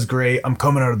if he does great, I'm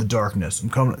coming out of the darkness. I'm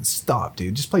coming. Stop,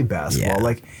 dude. Just play basketball. Yeah.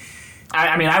 Like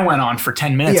I went on for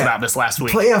 10 minutes Yeah. about this last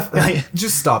week. playoff.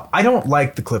 Just stop. I don't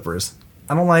like the Clippers.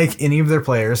 I don't like any of their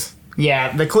players.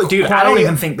 Yeah, dude. I don't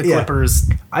even think the Yeah. Clippers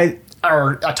I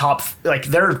are a top. Like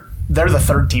they're the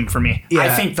third team for me. I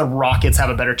Yeah. think the Rockets have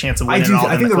a better chance of winning. do- it all I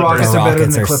than think the Clippers. Rockets The are better than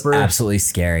Rockets the are Clippers. absolutely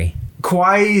scary.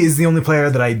 Kawhi is the only player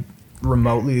that I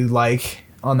remotely like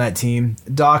on that team.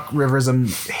 Doc Rivers, I'm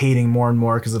hating more and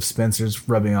more because of Spencer's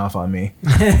rubbing off on me.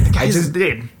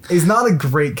 Dude, He's not a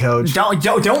great coach.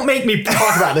 don't make me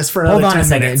talk about this for another Hold on 10 a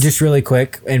second, minutes. just really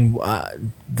quick, and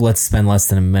let's spend less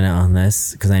than a minute on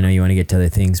this because I know you want to get to other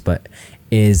things. But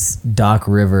is Doc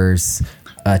Rivers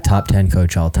a top 10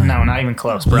 coach all time. No, not even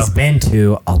close, bro. He's been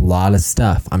to a lot of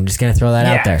stuff. I'm just gonna throw that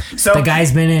out there. So- the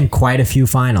guy's been in quite a few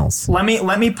finals. Let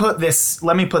me put this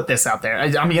out there.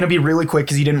 I'm gonna be really quick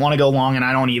because you didn't want to go long, and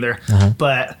I don't either.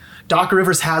 But Doc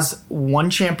Rivers has one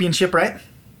championship, right?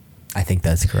 I think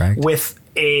that's correct. With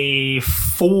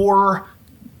four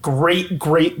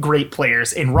great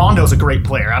players, and Rondo's a great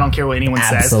player. I don't care what anyone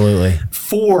says. Absolutely.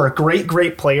 Four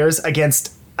great players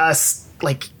against us,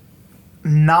 like,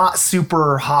 not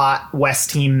super hot West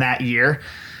team that year.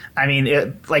 I mean,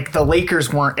 the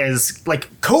Lakers weren't as, like,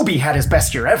 Kobe had his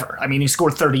best year ever. I mean, he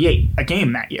scored 38 a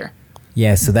game that year.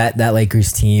 Yeah, so that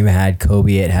Lakers team had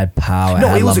Kobe, it had Pau, it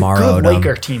had it was Lamar a good Odom.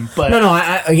 Laker team, but No,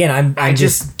 I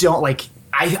just don't like.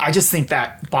 I just think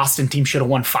that Boston team should have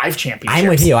won 5 championships. I'm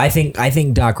with you. I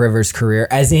think Doc Rivers' career,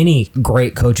 as any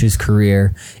great coach's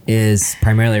career, is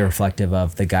primarily reflective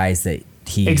of the guys that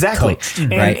he coached.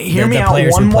 And right? hear me the out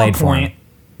players one who more played for him. point.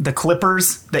 The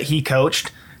Clippers that he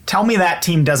coached. Tell me that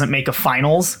team doesn't make a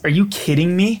finals. Are you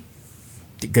kidding me?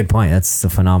 Good point. That's a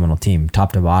phenomenal team,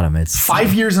 top to bottom. It's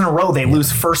 5 years in a row they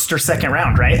lose first or second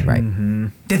round, right? right.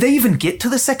 Did they even get to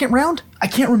the second round? I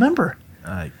can't remember.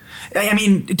 I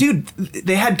mean, dude,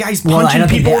 they had guys punching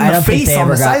people in the face on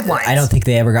the sidelines. I don't think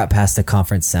they ever got past the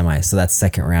conference semi, so that's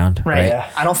second round, right? Yeah.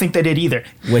 I don't think they did either.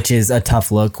 Which is a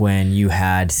tough look when you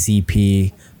had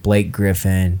CP, Blake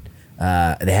Griffin. They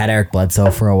had Eric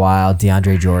Bledsoe for a while,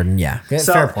 DeAndre Jordan. Yeah,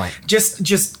 So, fair point.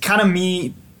 Just kind of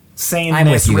me saying I'm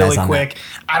this with you really guys on quick.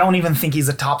 I don't even think he's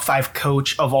a top 5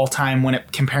 coach of all time when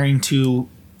it comparing to,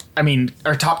 I mean,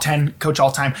 or top 10 coach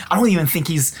all time. I don't even think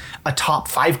he's a top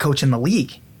 5 coach in the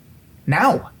league.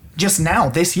 Just now,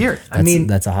 this year. I mean,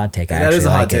 That's a hot take. that is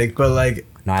a hot take, but like,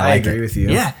 No, I I like agree it. with you.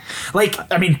 Yeah. Like,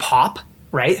 I mean, Pop,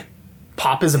 right?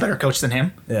 Pop is a better coach than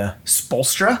him. Yeah.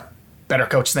 Spolstra, better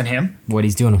coach than him. What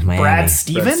he's doing with Miami. Brad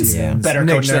Stevens, Stevens. better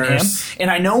Nick coach than him. Nurse. And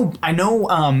I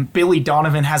know Billy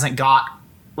Donovan hasn't got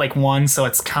like one, so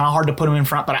it's kind of hard to put him in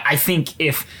front. But I think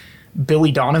if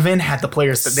Billy Donovan had the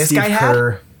players that this Steve guy had,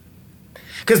 Kerr.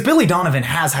 because Billy Donovan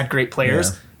has had great players,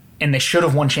 Yeah. and they should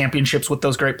have won championships with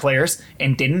those great players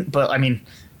and didn't. But I mean,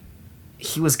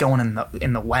 he was going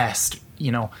in the West,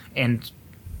 and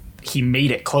he made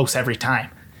it close every time.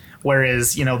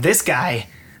 Whereas, this guy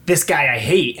I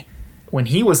hate. When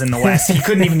he was in the West, he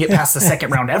couldn't even get past the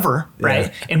second round ever, right?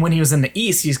 Yeah. And when he was in the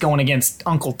East, he's going against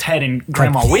Uncle Ted and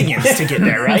Grandma Wiggins to get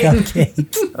there, right?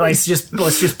 Let's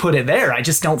just put it there. I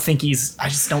just don't think he's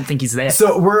there.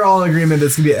 So we're all in agreement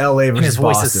that's gonna be LA versus and his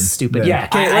voice Boston. is stupid. Yeah.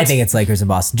 Okay, I let's- think it's Lakers and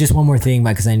Boston. Just one more thing,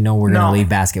 because I know we're going No. to leave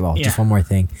basketball. Just Yeah. one more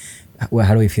thing.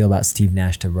 How do we feel about Steve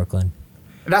Nash to Brooklyn?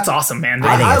 That's awesome, man.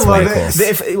 I think I it's love way it.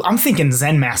 cool. If I'm thinking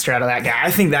Zen Master out of that guy.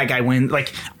 I think that guy wins.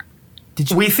 Like,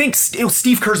 we think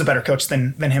Steve Kerr's a better coach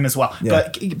than him as well. Yeah.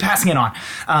 But passing it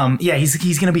on, he's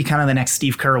going to be kind of the next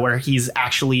Steve Kerr, where he's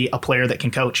actually a player that can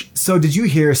coach. So did you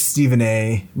hear Stephen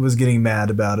A. was getting mad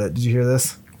about it? Did you hear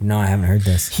this? No, I haven't heard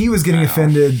this. He was getting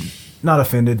not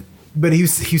offended, but he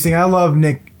was saying, I love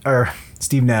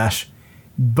Steve Nash,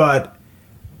 but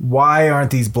why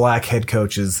aren't these black head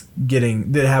coaches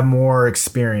that have more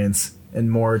experience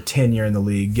and more tenure in the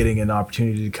league getting an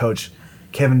opportunity to coach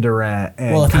Kevin Durant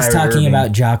and Well, if he's Kyrie talking Irving?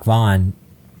 about Jock Vaughn,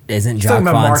 isn't Jock talking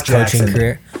about Vaughn's Mark coaching Jackson.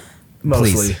 career?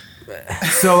 Mostly.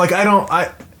 So like I don't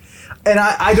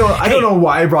know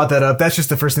why I brought that up. That's just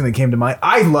the first thing that came to mind.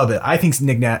 I love it. I think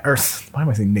Nick Nash, or why am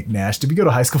I saying Nick Nash? Did we go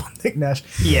to high school with Nick Nash?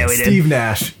 Yeah, we did. Steve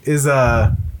Nash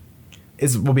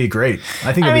will be great.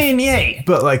 I think. Yay.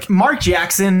 But like Mark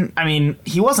Jackson, I mean,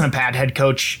 he wasn't a bad head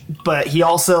coach, but he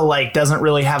also doesn't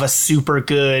really have a super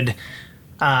good.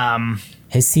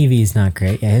 His CV is not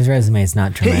great. Yeah, his resume is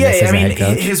not tremendous as a head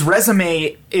coach. His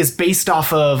resume is based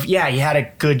off of he had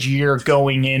a good year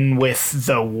going in with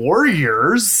the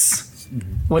Warriors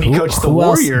when he coached the Who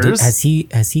else Warriors. has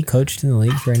he coached in the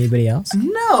league for anybody else?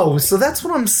 No, so that's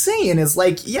what I'm saying is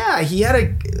he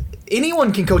had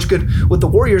anyone can coach good with the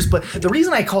Warriors, but the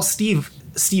reason I call Steve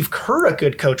Kerr a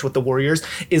good coach with the Warriors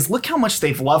is look how much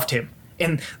they've loved him.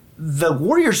 And the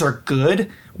Warriors are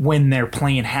good when they're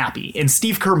playing happy, and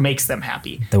Steve Kerr makes them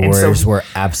happy. The And so- Warriors were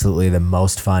absolutely the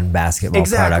most fun basketball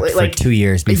product for 2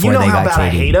 years before you know they how got bad KD. I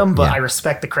hate him, but Yeah. I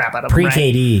respect the crap out of him.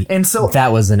 Pre-KD, right? And so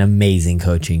that was an amazing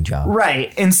coaching job.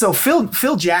 right, and so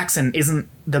Phil Jackson isn't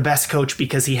the best coach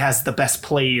because he has the best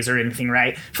plays or anything,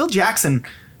 right? Phil Jackson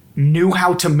knew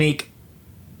how to make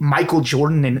Michael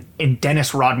Jordan and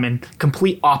Dennis Rodman,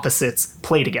 complete opposites,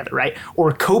 play together, right?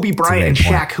 Or Kobe Bryant and great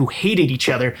Shaq, who hated each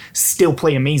other, still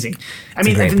play amazing. I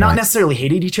mean, great not point. necessarily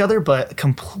hated each other, but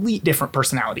complete different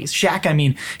personalities.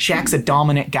 Shaq's a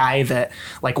dominant guy that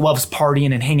loves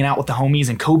partying and hanging out with the homies,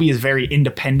 and Kobe is very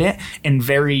independent and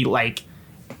very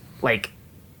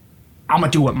I'm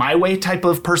gonna do it my way type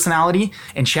of personality,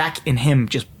 and Shaq and him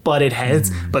just butted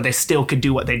heads, but they still could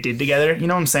do what they did together. You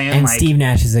know what I'm saying? And Steve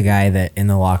Nash is a guy that in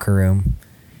the locker room,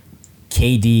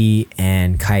 KD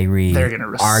and Kyrie They're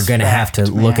gonna are going to have to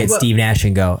respect, look man. at Steve Nash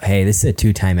and go, hey, this is a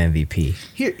 2-time MVP.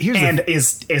 Here's and the,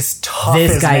 is tough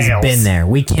This as guy's nails. been there.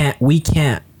 We can't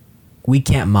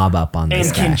mob up on this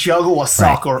And guy. can juggle a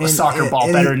soccer ball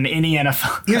and better than any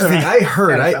NFL. here's the thing. I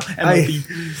heard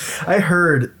NFL, I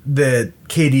heard that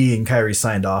KD and Kyrie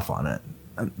signed off on it.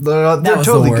 They're that was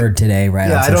totally the word today, right?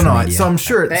 Yeah, on I don't social know. media. So I'm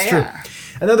sure it's Yeah. true.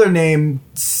 Another name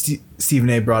Stephen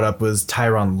A. brought up was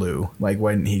Tyronn Lue. Like,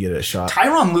 why didn't he get a shot?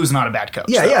 Tyronn Lue's not a bad coach.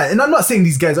 Yeah, though. yeah, and I'm not saying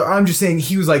these guys are. I'm just saying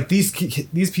he was like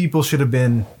these people should have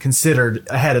been considered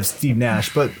ahead of Steve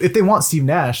Nash. But if they want Steve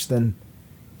Nash, then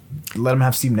let them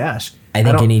have Steve Nash. I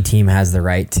think don't- any team has the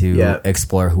right to Yeah.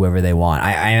 explore whoever they want.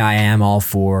 I am all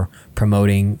for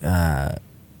promoting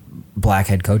black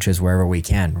head coaches wherever we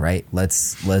can. Right?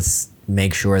 Let's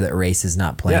make sure that race is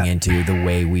not playing Yeah. into the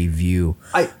way we view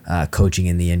I- coaching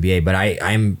in the NBA. But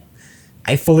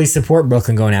I fully support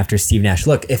Brooklyn going after Steve Nash.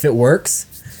 Look, if it works,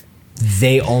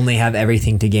 they only have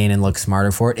everything to gain and look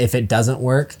smarter for it. If it doesn't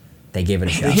work, they give it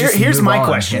a shot. Just Here's move my on,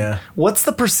 question: yeah. what's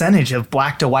the percentage of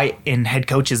black to white in head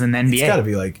coaches in the NBA? It's got to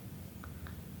be like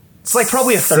It's like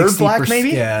probably a third 60%. black,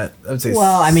 maybe. Yeah, I would say.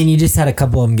 Well, I mean, you just had a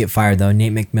couple of them get fired, though.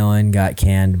 Nate McMillan got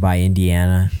canned by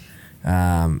Indiana.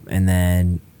 And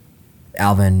then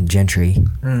Alvin Gentry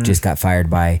just got fired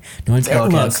by no one's.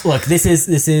 Pelicans. Look, this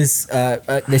is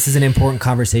an important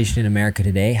conversation in America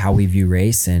today. How we view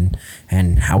race and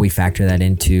how we factor that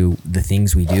into the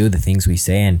things we do, the things we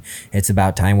say, and it's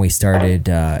about time we started.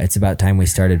 It's about time we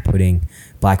started putting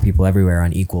black people everywhere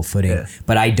on equal footing. Yeah.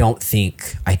 But I don't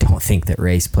think that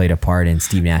race played a part in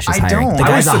Steve Nash's I hiring. don't. The I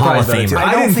guy's was a Hall of surprised by it, too. Famer.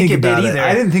 I don't didn't think it about did either.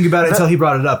 I didn't think about it until he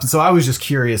brought it up, and so I was just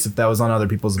curious if that was on other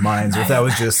people's minds or if that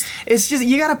was just. It's just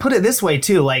you got to put it this way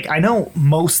too. Like I know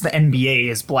most of the NBA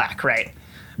is black, right?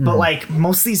 But like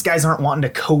most of these guys aren't wanting to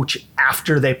coach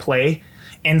after they play,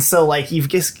 and so like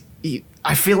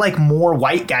I feel like more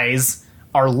white guys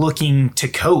are looking to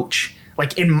coach.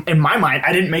 Like in my mind,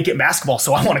 I didn't make it basketball,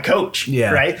 so I want to coach.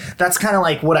 Yeah. Right. That's kind of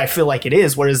like what I feel like it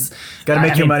is. Whereas, Gotta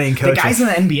make your money in coaching. The guys in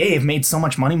the NBA have made so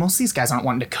much money. Most of these guys aren't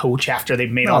wanting to coach after they've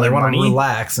made all They their want to money.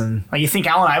 relax and. Like you think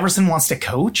Allen Iverson wants to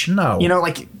coach? No. You know,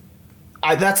 like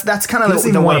that's kind of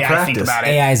doesn't the even way wanna I think practice. about it.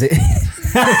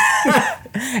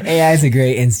 AI is a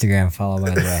great Instagram follow, by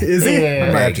the way. Is he? Yeah.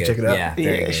 I might Very have to good. check it out. Yeah,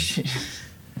 very good.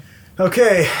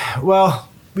 Okay, well,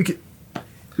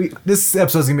 this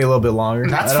episode's gonna be a little bit longer.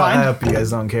 That's I fine. hope you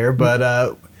guys don't care,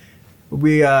 but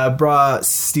we brought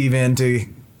Steve in to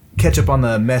catch up on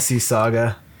the Messi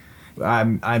saga.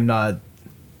 I'm not.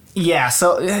 Yeah,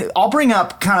 so I'll bring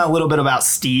up kind of a little bit about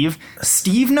Steve.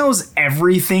 Steve knows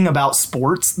everything about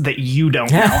sports that you don't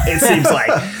know, it seems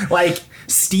like. Like,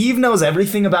 Steve knows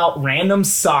everything about random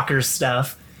soccer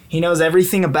stuff. He knows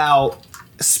everything about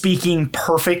speaking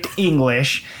perfect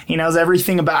English. He knows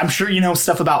everything about, I'm sure you know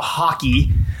stuff about hockey.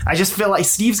 I just feel like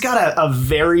Steve's got a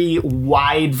very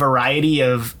wide variety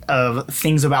of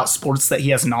things about sports that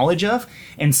he has knowledge of.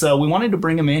 And so we wanted to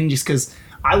bring him in just because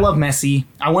I love Messi.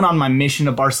 I went on my mission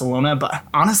to Barcelona, but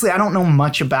honestly, I don't know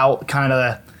much about kind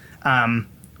of the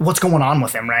what's going on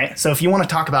with him, right? So if you want to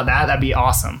talk about that, that'd be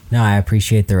awesome. No, I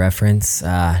appreciate the reference.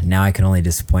 Now I can only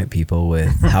disappoint people with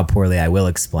how poorly I will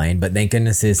explain. But thank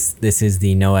goodness this is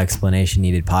the no explanation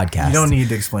needed podcast. You don't need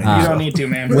to explain. You yourself. don't need to,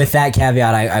 man. With that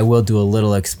caveat, I will do a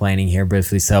little explaining here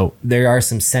briefly. So there are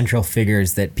some central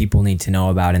figures that people need to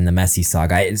know about in the Messi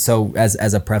saga. So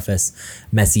as a preface,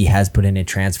 Messi has put in a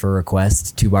transfer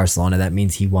request to Barcelona. That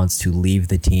means he wants to leave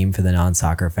the team for the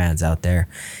non-soccer fans out there.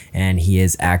 And he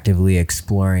is actively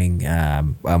exploring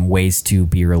ways to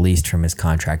be released from his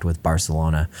contract with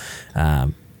Barcelona.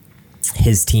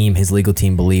 His legal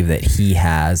team, believe that he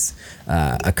has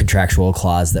a contractual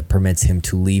clause that permits him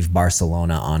to leave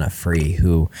Barcelona on a free,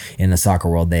 who in the soccer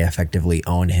world, they effectively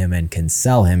own him and can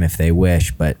sell him if they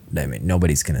wish, but I mean,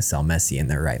 nobody's going to sell Messi in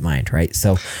their right mind, right?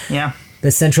 So Yeah.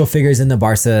 the central figures in the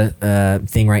Barca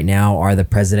thing right now are the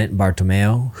president,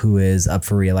 Bartomeu, who is up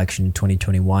for re-election in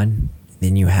 2021.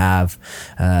 Then you have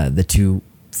the two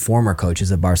former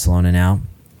coaches of Barcelona now,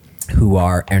 who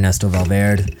are Ernesto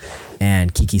Valverde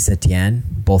and Kiki Setien,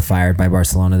 both fired by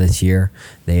Barcelona this year.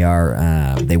 They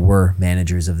were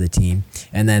managers of the team.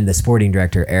 And then the sporting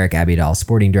director, Eric Abidal.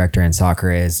 Sporting director in soccer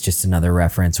is just another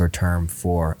reference or term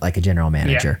for like a general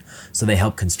manager. Yeah. So they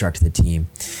help construct the team.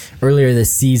 Earlier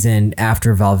this season,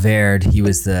 after Valverde, he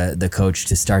was the coach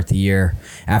to start the year.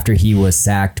 After he was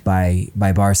sacked by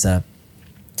Barca,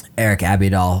 Eric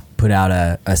Abidal put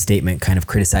out a statement kind of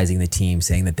criticizing the team,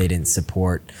 saying that they didn't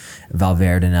support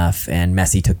Valverde enough, and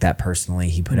Messi took that personally.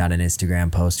 He put out an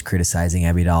Instagram post criticizing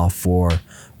Abidal for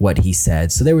what he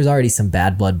said. So there was already some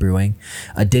bad blood brewing.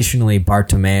 Additionally,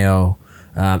 Bartomeu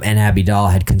and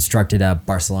Abidal had constructed a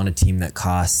Barcelona team that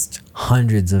cost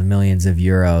hundreds of millions of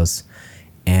euros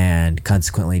and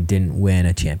consequently didn't win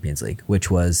a Champions League, which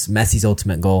was Messi's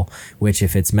ultimate goal, which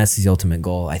if it's Messi's ultimate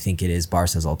goal, I think it is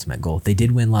Barca's ultimate goal. They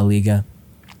did win La Liga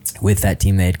with that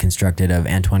team they had constructed of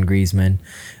Antoine Griezmann,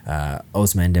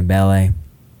 Ousmane Dembele,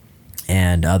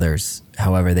 and others.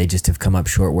 However, they just have come up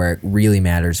short where it really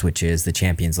matters, which is the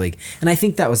Champions League. And I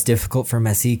think that was difficult for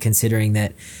Messi, considering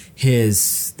that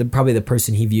probably the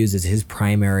person he views as his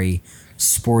primary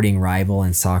sporting rival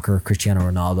in soccer, Cristiano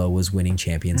Ronaldo, was winning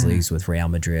Champions Leagues with Real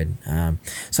Madrid.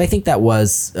 So I think that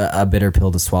was a bitter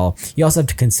pill to swallow. You also have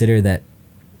to consider that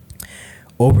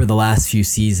over the last few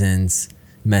seasons,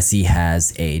 Messi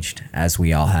has aged, as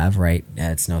we all have, right?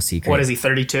 It's no secret. What is he,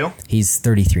 32? He's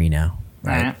 33 now.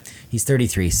 Right? He's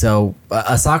 33. So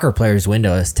a soccer player's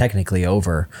window is technically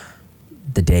over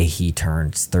the day he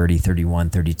turns 30,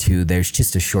 31, 32. There's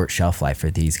just a short shelf life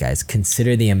for these guys.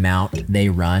 Consider the amount they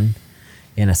run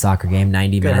in a soccer game,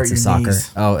 90 minutes of soccer.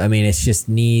 Knees. Oh, I mean, it's just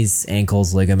knees,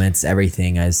 ankles, ligaments,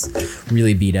 everything is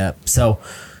really beat up. So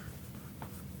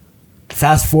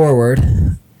fast forward,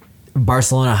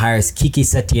 Barcelona hires Quique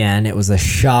Setién. It was a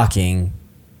shocking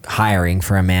hiring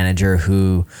for a manager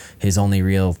who his only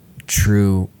real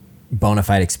true bona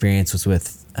fide experience was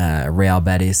with Real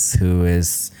Betis, who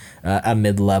is a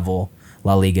mid-level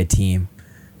La Liga team.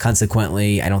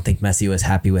 Consequently, I don't think Messi was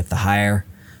happy with the hire.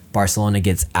 Barcelona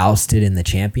gets ousted in the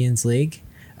Champions League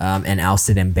and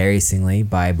ousted embarrassingly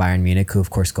by Bayern Munich, who of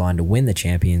course go on to win the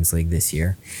Champions League this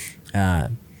year. The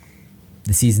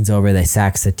season's over. They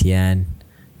sack Setién.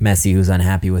 Messi, who's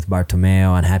unhappy with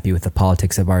Bartomeu, unhappy with the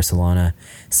politics of Barcelona,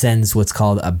 sends what's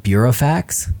called a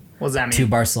burofax. What does that mean? To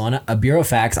Barcelona. A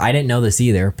burofax, I didn't know this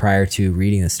either prior to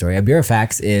reading the story. A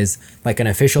burofax is like an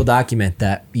official document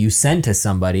that you send to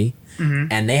somebody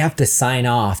and they have to sign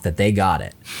off that they got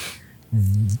it.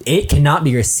 It cannot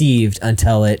be received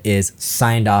until it is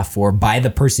signed off for by the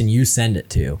person you send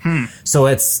it to.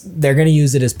 So they're going to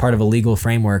use it as part of a legal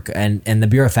framework. And the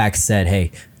burofax said,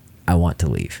 hey, I want to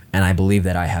leave. And I believe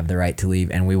that I have the right to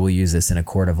leave. And we will use this in a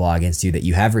court of law against you that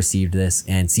you have received this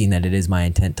and seen that it is my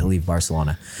intent to leave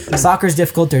Barcelona. Soccer is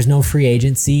difficult. There's no free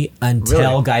agency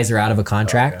until guys are out of a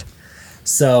contract.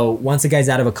 So once a guy's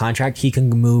out of a contract, he can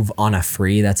move on a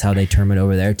free. That's how they term it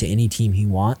over there, to any team he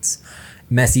wants.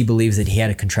 Messi believes that he had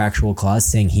a contractual clause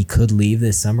saying he could leave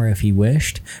this summer if he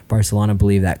wished. Barcelona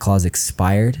believe that clause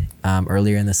expired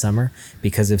earlier in the summer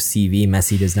because of CV.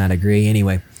 Messi does not agree.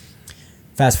 Anyway,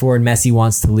 fast forward, Messi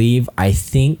wants to leave. I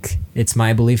think it's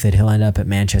my belief that he'll end up at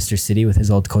Manchester City with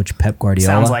his old coach Pep Guardiola.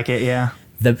 Sounds like it, yeah.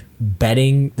 The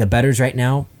bettors right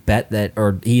now bet that,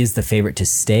 or he is the favorite to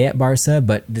stay at Barca,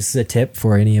 but this is a tip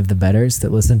for any of the bettors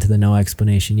that listen to the No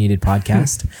Explanation Needed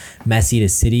podcast. Messi to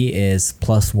City is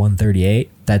plus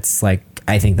 138. That's I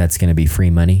think that's going to be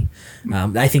free money.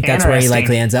 I think that's where he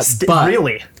likely ends up. But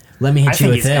really? Let me hit you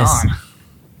with this. Gone.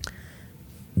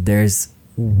 There's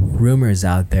rumors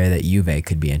out there that Juve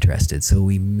could be interested. So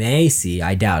we may see,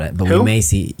 I doubt it, but we may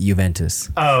see Juventus.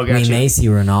 Oh, gotcha. We may see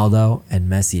Ronaldo and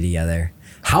Messi together.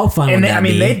 How fun would that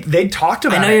be? They talked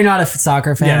about it. I know you're not a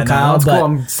soccer fan, Kyle, it's but, cool.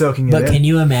 I'm soaking it but in. can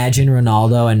you imagine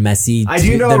Ronaldo and Messi? I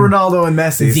do know Ronaldo and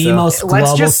Messi. The most global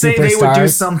Let's just say superstars. they would do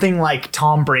something like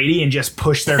Tom Brady and just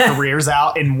push their careers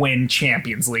out and win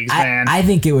Champions Leagues, man. I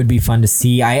think it would be fun to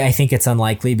see. I think it's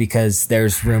unlikely because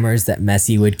there's rumors that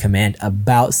Messi would command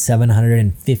about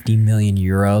 750 million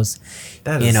euros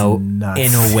That is nuts.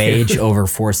 in a wage over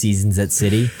 4 seasons at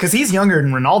City. Because he's younger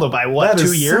than Ronaldo by what, That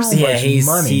 2 is years? so much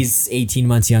money. He's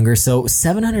 18 months younger. So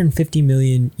 750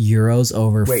 million euros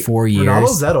over 4 years.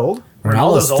 Ronaldo's that old?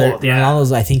 Ronaldo's old, yeah.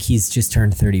 Ronaldo's, I think he's just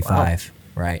turned 35.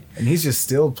 Right. And he's just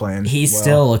still playing. He well.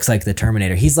 still looks like the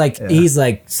Terminator. He's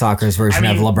like soccer's version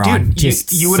of LeBron. Dude,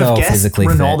 just you would so have guessed physically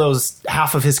Ronaldo's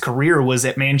half of his career was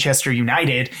at Manchester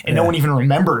United, and no one even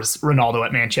remembers Ronaldo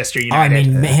at Manchester fit. Oh, I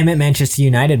United. mean, him at Manchester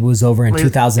United was over in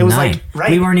 2009.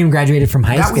 right. We weren't even graduated from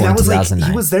high school in was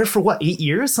 2009. he was there for what, 8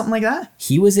 years, something like that?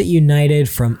 He was at United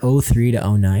from 03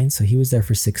 to 09, so he was there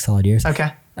for 6 solid years.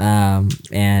 Okay.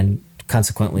 And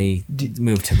consequently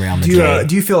moved to Real Madrid.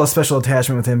 Do you feel a special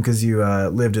attachment with him because you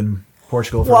lived in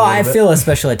Portugal. For Well, a little I bit. feel a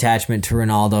special attachment to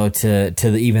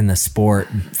Ronaldo even the sport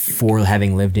for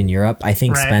having lived in Europe. I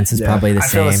think Right. Spence is Yeah. probably the I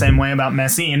feel same. the same way about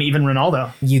Messi and even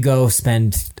Ronaldo. You go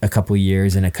spend a couple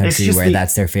years in a country just where the-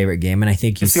 that's their favorite game, and I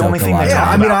think you It's the soak only a thing lot they of talk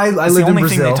I it. mean, about. I It's lived the in only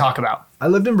thing Brazil. they talk about. I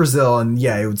lived in Brazil, and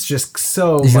yeah, it was just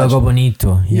so much. Jogo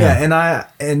bonito. Yeah, and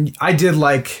I did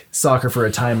like soccer for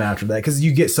a time after that because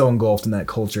you get so engulfed in that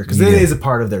culture because You it do. is a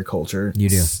part of their culture. You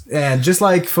do. And just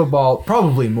like football,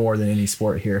 probably more than any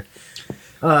sport here,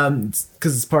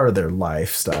 because it's part of their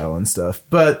lifestyle and stuff.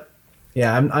 But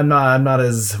yeah, I'm not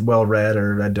as well read,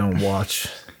 or I don't watch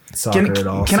soccer at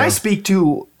all. Can I so- speak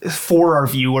to for our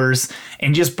viewers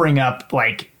and just bring up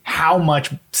like how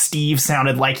much Steve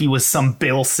sounded like he was some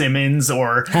Bill Simmons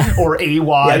or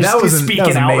AWOD Yeah, that was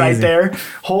speaking out right amazing. there?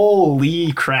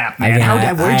 Holy crap, man!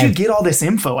 Again, Where'd you get all this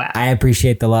info at? I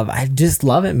appreciate the love. I just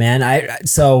love it, man.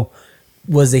 So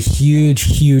was a huge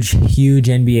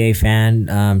NBA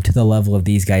fan to the level of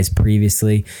these guys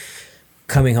previously.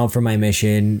 Coming home from my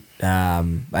mission,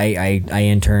 I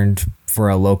interned for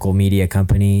a local media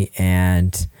company,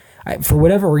 and for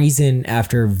whatever reason,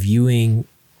 after viewing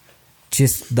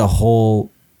just the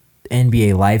whole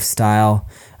NBA lifestyle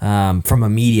from a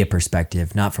media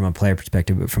perspective, not from a player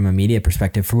perspective, but from a media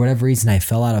perspective, for whatever reason, I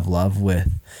fell out of love with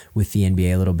the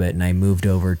NBA a little bit, and I moved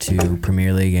over to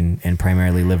Premier League and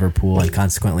primarily Liverpool, and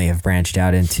consequently have branched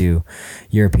out into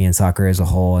European soccer as a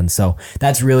whole. And so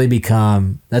that's really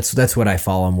become that's what I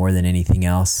follow more than anything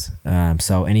else.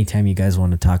 So anytime you guys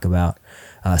want to talk about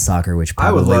soccer, which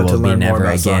I would probably love to will be learn more never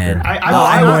about again, soccer.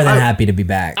 I'm more than happy to be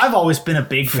back. I've always been a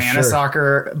big fan of sure.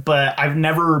 soccer, but I've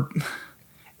never.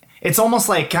 It's almost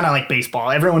like kind of like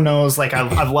baseball. Everyone knows like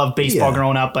I've loved baseball Yeah.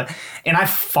 growing up, and I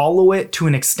follow it to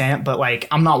an extent, but like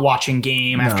I'm not watching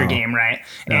game after No. game, right?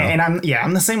 And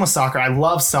I'm the same with soccer. I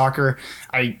love soccer.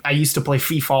 I used to play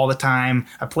FIFA all the time.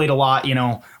 I played a lot,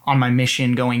 on my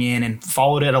mission going in and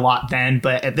followed it a lot then.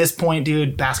 But at this point,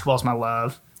 dude, basketball's my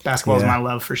love. Basketball's Yeah. my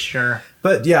love for sure.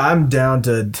 But yeah, I'm down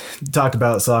to talk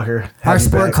about soccer. Our Have you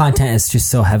sport back. content is just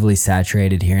so heavily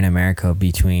saturated here in America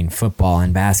between football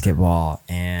and basketball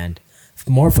and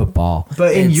more football.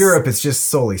 But in It's- Europe, it's just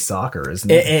solely soccer, isn't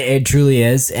it? it truly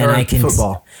is, and Or I can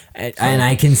football. and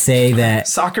I can say that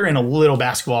Soccer and a little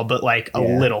basketball, but like a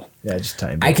Yeah. little. Yeah, just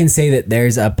tiny. I can say that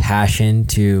there's a passion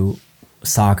to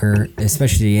soccer,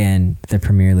 especially in the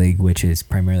Premier League, which is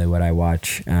primarily what I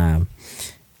watch.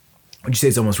 Would you say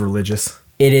it's almost religious?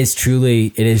 It is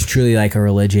truly like a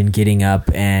religion, getting up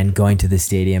and going to the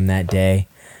stadium that day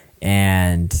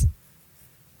and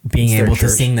being It's their able to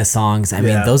church. sing the songs. I mean,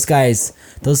 Yeah. those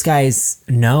guys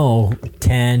know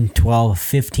 10, 12,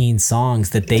 15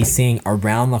 songs that they sing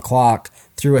around the clock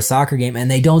through a soccer game, and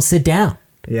they don't sit down.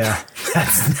 Yeah,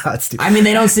 that's nuts, dude. I mean,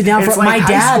 they don't sit down It's for like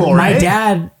high school, my right?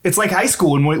 dad, It's like high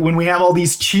school when we have all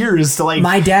these cheers to like.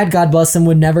 my dad, God bless him,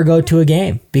 would never go to a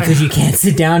game because you can't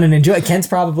sit down and enjoy it. Ken's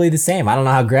probably the same. I don't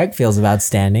know how Greg feels about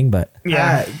standing, but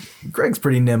yeah. Greg's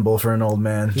pretty nimble for an old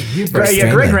man. pretty Greg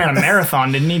straight. ran a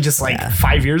marathon, didn't he? Just like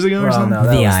 5 years ago or Well, something. no,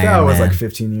 that The was, that Iron was Man. like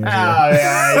 15 years ago.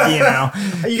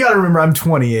 Yeah, You got to remember, I'm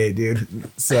 28, dude.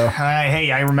 So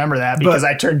Hey, I remember that because But-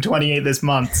 I turned 28 this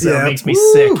month, so Yeah. it makes me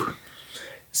Woo! sick.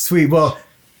 sweet. Well,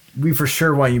 we for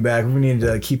sure want you back. We need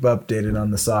to keep updated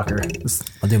on the soccer.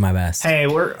 I'll do my best. Hey,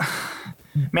 we're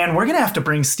gonna have to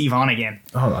bring Steve on again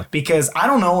Hold on. because I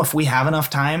don't know if we have enough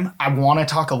time. I want to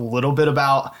talk a little bit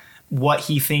about what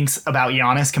he thinks about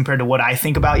Giannis compared to what I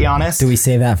think about Giannis. Do we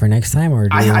save that for next time, or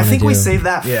do we I wanna think we do- save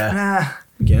that. Yeah.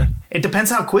 Yeah. It depends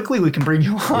how quickly we can bring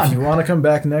you If on. you want to come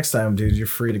back next time, dude, you're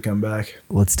free to come back.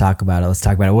 Let's talk about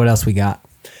it. What else we got?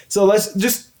 So let's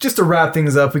just to wrap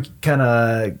things up, we kind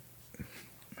of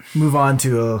move on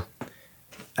to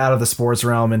out of the sports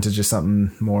realm into just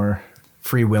something more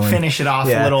freewheeling. Finish it off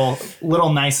Yeah. a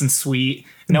little nice and sweet.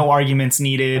 No arguments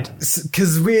needed.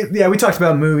 Because we talked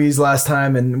about movies last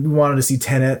time and we wanted to see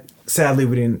Tenet. Sadly,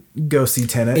 we didn't go see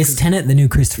Tenet. Is Tenet the new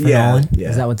Christopher Yeah, Nolan? yeah.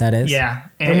 Is that what that is? Yeah,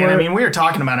 And and I we're- mean, we were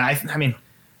talking about it. I mean,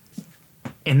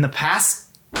 in the past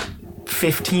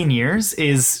 15 years,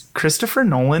 is Christopher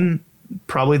Nolan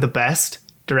probably the best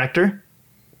director?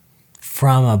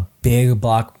 From a big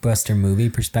blockbuster movie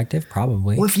perspective,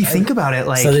 probably. Well, if you think about it,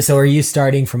 like, So are you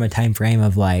starting from a time frame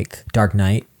of like Dark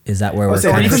Knight? Is that where we're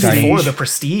saying, or kind of even starting? before The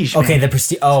Prestige. Okay, man. The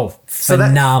Prestige. Oh, that-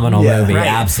 phenomenal Yeah, movie. Right.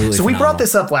 Absolutely. So we brought phenomenal.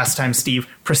 this up last time, Steve.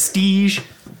 Prestige,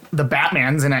 the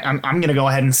Batmans, and I'm going to go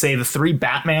ahead and say the three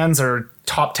Batmans are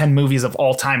top 10 movies of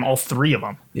all time, all three of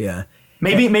them. yeah.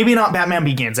 Maybe not Batman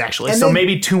Begins, actually. And so then-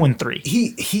 maybe 2 and 3.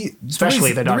 He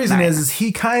Especially The Dark reason Knight. is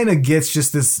he kind of gets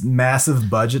just this massive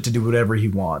budget to do whatever he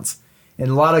wants, and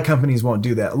a lot of companies won't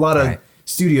do that. A lot of Right.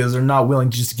 studios are not willing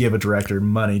to just give a director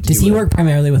money to Does do he it. work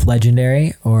primarily with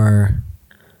Legendary or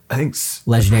I think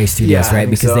Legendary Studios, Yeah, I right? think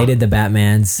Because so. they did the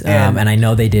Batmans, and I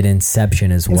know they did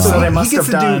Inception as well. So they he must gets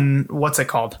have to do- done what's it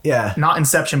called? Yeah. Not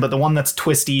Inception, but the one that's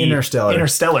twisty. Interstellar.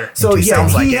 Interstellar. So yeah,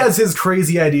 Sounds he like it. has his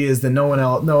crazy ideas that no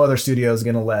other studio is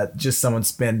going to let just someone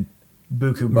spend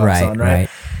buku bucks Right, on, right? right.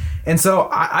 And so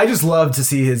I just love to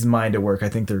see his mind at work. I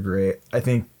think they're great. I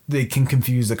think they can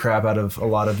confuse the crap out of a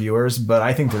lot of viewers, but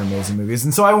I think they're amazing movies.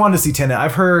 And so I wanted to see Tenet.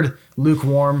 I've heard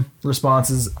lukewarm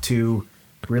responses to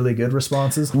really good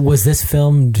responses. Was this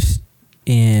filmed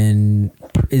in?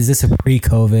 Is this a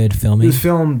pre-COVID It filming? was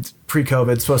filmed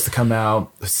pre-COVID. It's supposed to come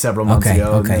out several months Okay,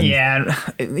 ago. and okay. then-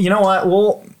 Yeah, you know what?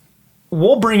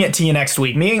 We'll bring it to you next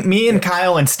week. Me and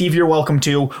Kyle and Steve, you're welcome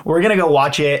too. We're gonna go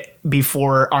watch it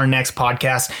before our next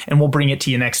podcast, and we'll bring it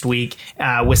to you next week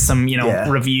with some Yeah.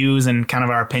 reviews and kind of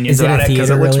our opinions Is it about a it because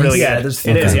it theater looks release? really Yeah, good. there's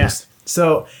It is, yeah. theaters.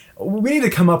 So we need to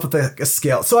come up with a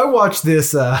scale. So I watched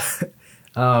this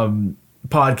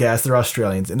podcast. They're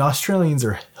Australians, and Australians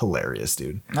are hilarious,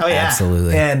 dude. Oh yeah,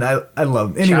 Absolutely. And I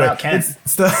love them. Anyway, out, Ken.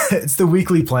 it's the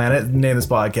Weekly Planet, the name of this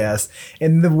podcast,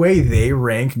 and the way they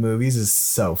rank movies is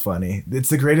so funny. It's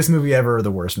the greatest movie ever or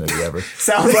the worst movie ever.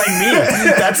 Sounds like me.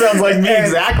 That sounds like me And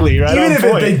exactly. Right Even on if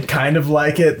point. they kind of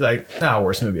like it, like,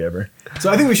 worst movie ever. So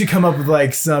I think we should come up with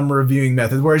like some reviewing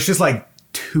method where it's just like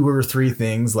 2 or 3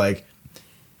 things like,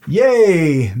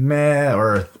 yay, meh,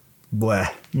 or bleh,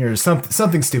 or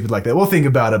something stupid like that. We'll think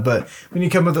about it, but when you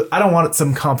come with I don't want it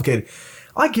some complicated.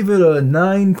 I give it a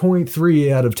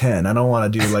 9.3 out of 10. I don't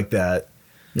want to do like that.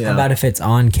 You know? How about if it's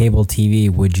on cable TV?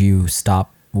 Would you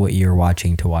stop what you're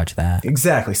watching to watch that?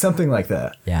 Exactly, something like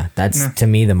that. Yeah, that's to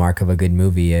me the mark of a good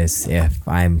movie is if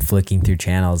I'm flicking through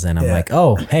channels and I'm Yeah. like,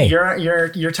 oh, hey,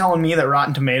 You're telling me that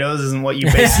Rotten Tomatoes isn't what you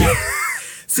base it.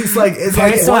 See, it's like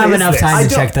parents don't what have is enough this? time I to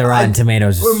don't- check the Rotten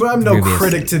Tomatoes. I'm no reviews.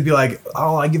 critic to be like,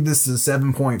 oh, I give this a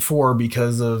 7.4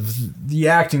 because of the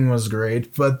acting was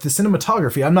great, but the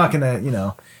cinematography, I'm not gonna,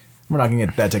 we're not gonna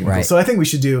get that technical. Right. So I think we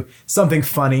should do something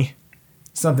funny,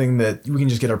 something that we can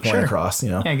just get our point Sure. across,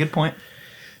 Yeah, good point.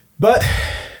 But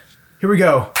here we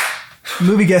go,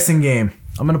 movie guessing game.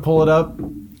 I'm gonna pull it up.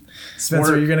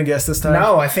 Spencer, you're gonna guess this time?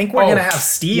 No, I think we're Oh, gonna have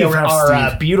Steve, yeah, we're gonna have our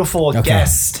Steve. beautiful Okay.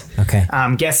 guest, Okay.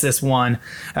 guess this one.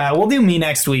 We'll do me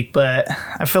next week, but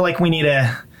I feel like we need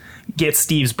to get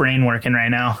Steve's brain working right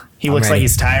now. He I'm looks like ready.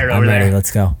 he's tired I'm over ready. there. Let's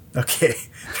go. Okay.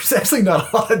 There's actually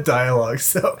not a lot of dialogue,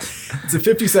 so it's a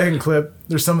 50-second clip.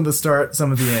 There's some of the start,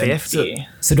 some of the end. 50.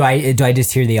 So do I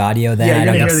just hear the audio then? Yeah, I you're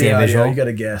don't gonna get to hear see the a audio. visual. You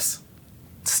gotta guess.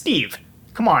 Steve,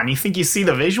 come on. You think you see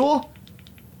the visual?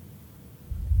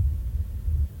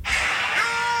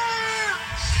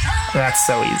 That's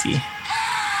so easy.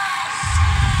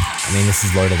 I mean, this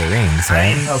is Lord of the Rings,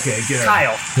 right? Okay, good.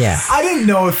 Kyle. Yeah. I didn't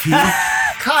know if he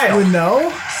Kyle. would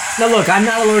know. No, look, I'm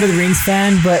not a Lord of the Rings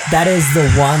fan, but that is the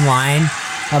one line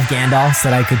of Gandalf's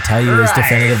that I could tell you is Right.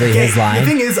 definitively his The line.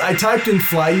 thing is, I typed in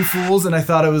 "fly you fools" and I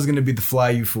thought it was going to be the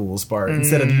 "fly you fools" part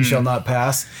instead of "you shall not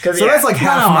pass." So 'Cause, yeah. that's like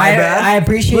half No, my I bad. I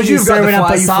appreciate Would you have got the serving up a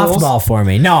 "Fly You Fools"? softball for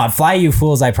me. No, Fly You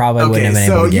Fools, I probably wouldn't Okay, have been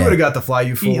so able to you get. would have got the "fly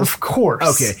you fools." Of course.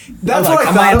 Okay, that's Look, what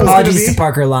I my thought it was going to apologies be. to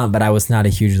Parker Lump, but I was not a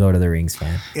huge Lord of the Rings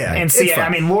fan. Yeah, And it's see, fine. I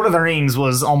mean, Lord of the Rings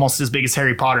was almost as big as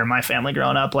Harry Potter in my family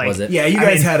growing up. Like, Was it? yeah, you I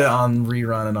guys mean, had it on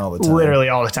rerun and all the time. literally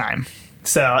all the time.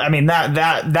 So, I mean, that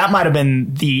might have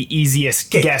been the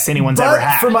easiest guess anyone's But ever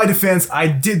had. for my defense, I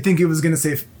did think it was going to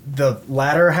say the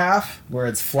latter half where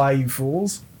it's "fly you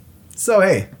fools." So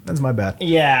hey, that's my bad.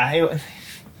 yeah,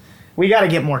 we got to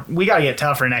get more. We got to get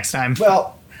tougher next time.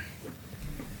 Well,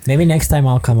 Maybe next time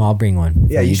I'll come. I'll bring one.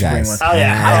 Yeah, for you you should bring guys. one. Oh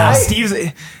yeah, I- Steve's.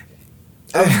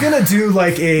 I was gonna do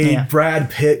like a Yeah.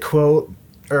 Brad Pitt quote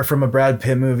or from a Brad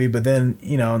Pitt movie, but then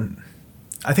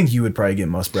I think you would probably get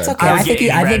most Brad. It's okay. I I would think,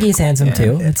 get I think Brad- he's handsome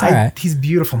too. It's all right. He's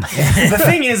beautiful, man. The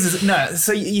thing is no.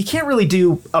 So you can't really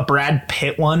do a Brad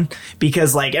Pitt one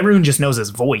because like everyone just knows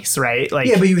his voice, right? Like,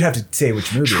 Yeah, but you would have to say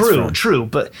which movie. it's true, from. true.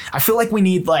 But I feel like we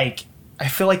need like.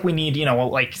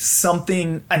 like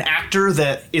something, an actor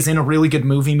that is in a really good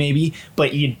movie, maybe,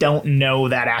 but you don't know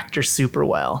that actor super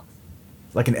well.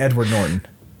 Like an Edward Norton.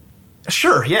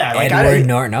 Sure, yeah, like Edward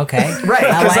Norton. Okay. Right,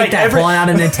 I 'cause, like like, that. every- Pulling out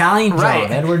an Italian job.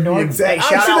 Right. Edward Norton. Exactly. Hey,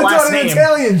 shout I should out have last done an name.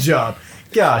 Italian job.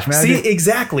 Gosh, man. See,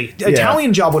 exactly.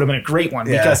 Italian Job would have been a great one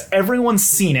Yeah. because everyone's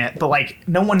seen it, but like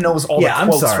no one knows all Yeah, the I'm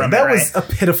quotes sorry. from That it. was a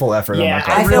pitiful effort. Yeah, on my part.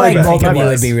 I feel really like bad. both of you It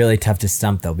would was. be really tough to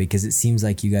stump though, because it seems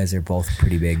like you guys are both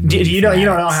pretty big. Dude, movie you don't know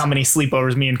fanatics. how many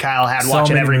sleepovers me and Kyle had So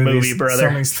watching many every movies, movie, brother. So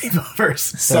many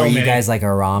sleepovers. So are you many. guys like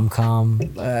a rom-com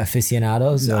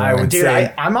aficionados? Or? I would Dude,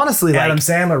 say I'm honestly Adam like,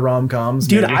 Sandler rom-coms.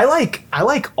 dude, maybe. I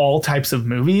like all types of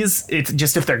movies. It's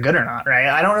just if they're good or not, right?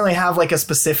 I don't really have like a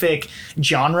specific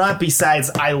genre besides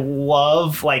I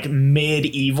love like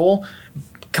medieval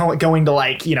going to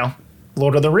like, you know,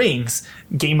 Lord of the Rings,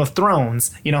 Game of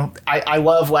Thrones. You know, I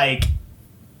love like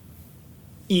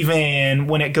even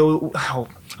when it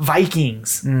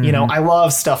Vikings. You know, I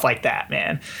love stuff like that,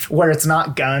 man. Where it's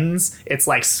not guns, it's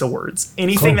like swords.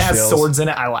 Anything that has Shields. swords in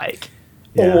it, I like.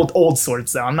 Yeah. Old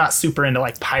swords though. I'm not super into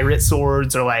like pirate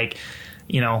swords or like,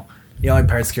 you know. You like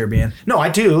Pirates of the Caribbean? No, I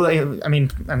do. I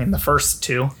mean, the first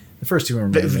two. The first two were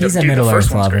amazing. He's a Dude, the Middle first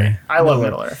Earth one's lover. great. I love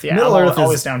Middle Earth. Yeah, Middle I'm Earth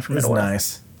always is, down for is Middle Earth.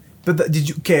 nice. But did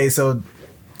you? Okay, so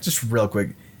just real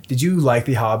quick, did you like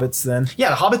the Hobbits then? Yeah,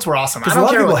 the Hobbits were awesome. I 'Cause a don't lot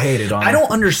of care people what- hated on I it.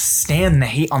 don't understand the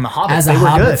hate on the Hobbits. As a they were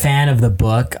Hobbit good. fan of the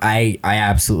book, I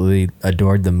absolutely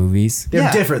adored the movies. They're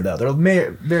Yeah. different though.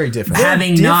 They're very different.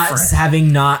 having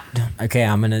different. not okay,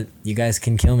 you guys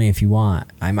can kill me if you want.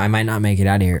 I might not make it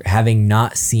out of here. Having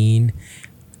not seen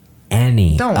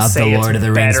any Don't of say the it's Lord of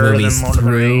the Rings better than movies Lord of the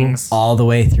through Rings. all the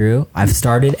way through. I've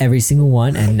started every single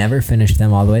one and never finished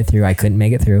them all the way through. I couldn't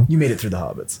make it through. You made it through the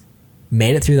Hobbits.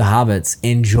 Made it through the Hobbits,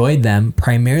 enjoyed them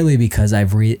primarily because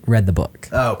I've read the book.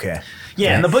 Oh, okay.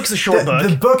 Yeah, and the book's a short book.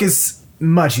 The book is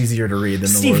much easier to read than the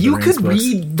Steve, Lord of you the Rings could books.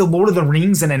 read The Lord of the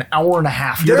Rings in an hour and a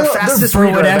half. You're the They're- fastest for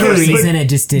reader I've whatever ever seen. reason, it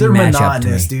just didn't They're match up to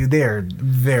monotonous, me. dude. They're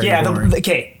very Yeah, boring.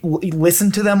 okay. Listen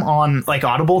to them on like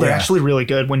Audible. They're Yeah. actually really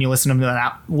good when you listen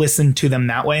to them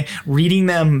that way. Reading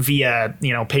them via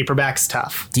paperback's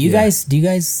tough. Do you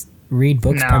guys read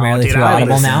books No, primarily dude, through I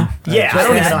Audible listen. now? Yeah, I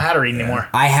don't even know how to read anymore.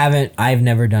 I've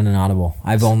never done an Audible.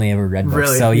 I've only ever read books.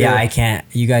 Really? So yeah, Yeah. I can't.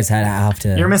 You guys have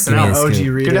to. You're missing give me out. the OG scoop.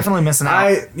 reader. You're definitely missing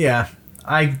out.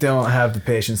 I don't have the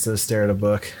patience to stare at a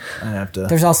book. I have to.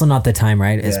 There's also not the time,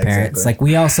 right? As Yeah, parents, exactly. like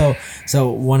we also. So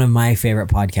one of my favorite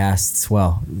podcasts.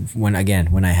 Well, when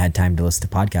I had time to listen to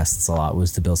podcasts a lot,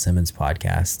 was the Bill Simmons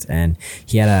podcast, and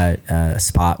he had a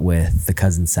spot with the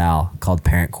cousin Sal called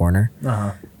Parent Corner.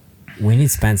 Uh-huh. We need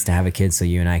Spence to have a kid so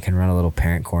you and I can run a little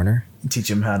Parent Corner Teach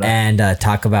him how to. and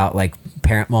talk about like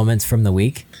parent moments from the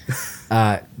week.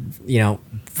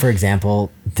 For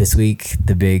example, this week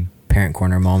the big Parent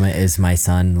Corner moment is my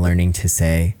son learning to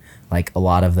say like a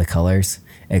lot of the colors,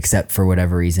 except for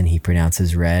whatever reason he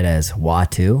pronounces red as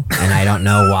Watu, and I don't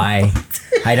know why.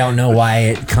 I don't know why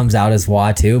it comes out as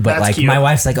Watu, but That's like cute. my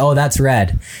wife's like, "Oh, that's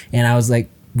red," and I was like,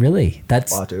 "Really?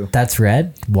 That's Watu. That's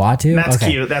red? Watu? That's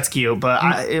Okay. cute. That's cute.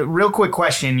 But real quick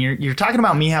question: You're talking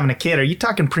about me having a kid. Are you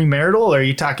talking premarital or are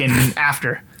you talking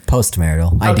after?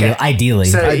 Post-marital, Okay. ideally.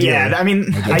 So Ideally. yeah, I mean,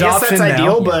 I guess Adoption that's now.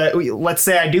 ideal. But let's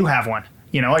say I do have one.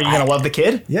 Are you gonna love the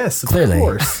kid? yes, of Clearly,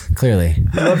 course. clearly.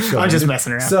 I'm just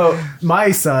messing around. So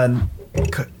my son,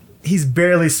 he's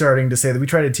barely starting to say that. We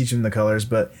try to teach him the colors,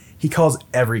 but he calls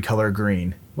every color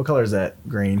green. What color is that?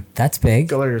 Green. That's big.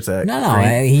 What color is that? No,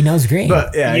 Green. he knows green.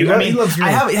 But yeah, he loves green.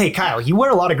 Hey Kyle, you wear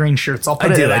a lot of green shirts. I'll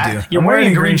put I it do, at I that. do. You're I'm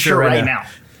wearing a green shirt right now.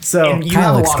 So And you Kyle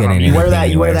have a looks lot good of them. in You wear anything that.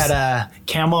 he You wear wears. that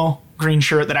camo green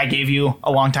shirt that I gave you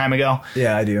a long time ago.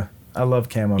 yeah, I do. I love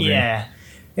camo green. Yeah.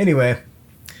 Anyway,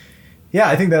 yeah,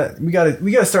 I think that we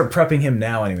gotta start prepping him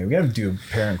now. Anyway, we gotta do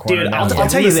a parent corner. Dude, now. I'll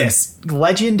tell you Listen, this.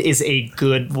 Legend is a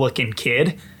good looking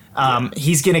kid.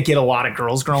 He's going to get a lot of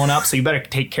girls growing up, so you better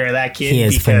take care of that kid. he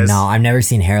is because phenomenal. I've never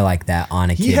seen hair like that on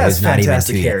a kid He has who's not even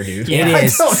fantastic 2 hair, yet. dude. Yeah. It I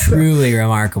is don't- truly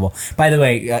remarkable. By the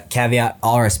way, caveat: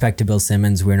 all respect to Bill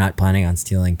Simmons, we're not planning on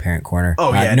stealing Parent Corner.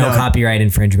 Oh, yeah, no no. copyright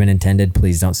infringement intended.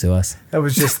 Please don't sue us. That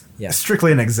was just Yeah.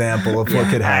 strictly an example of what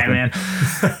could All right, happen.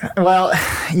 man. Well,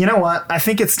 you know what? I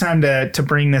think it's time to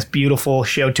bring this beautiful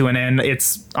show to an end.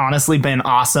 It's honestly been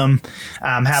awesome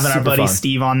having our Super buddy fun.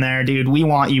 Steve on there, dude. We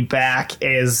want you back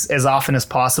as often as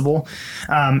possible.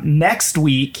 Next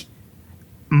week,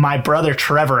 my brother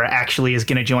Trevor actually is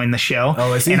going to join the show.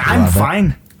 Oh, is he? And I'm Love it.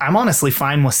 fine. I'm honestly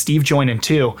fine with Steve joining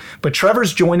too, but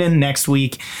Trevor's joining next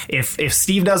week. If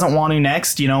Steve doesn't want to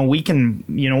next, we can,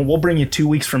 we'll bring you 2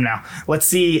 weeks from now. Let's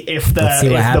see if Let's see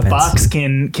what the happens. Bucks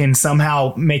can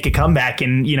somehow make a comeback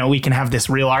and we can have this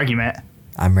real argument.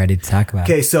 I'm ready to talk about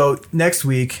it. Okay, so next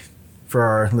week for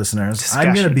our listeners,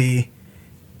 I'm Discussion. gonna be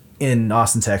in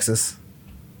Austin, Texas,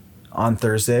 on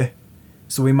Thursday,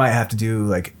 so we might have to do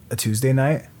like a Tuesday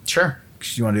night. Sure.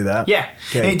 You want to do that? Yeah.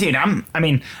 Okay. Hey, dude,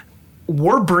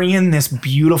 we're bringing this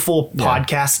beautiful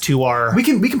podcast to our. We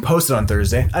can post it on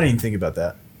Thursday. I didn't even think about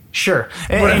that. Sure,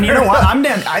 and you know what? I'm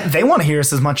down. They want to hear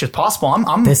us as much as possible.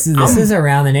 This is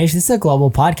around the nation. This is a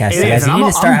global podcast, It guys. is, You and need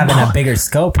to start having a bigger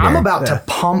scope here. I'm about to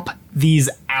pump these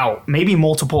out, maybe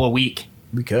multiple a week.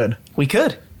 We could We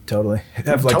could totally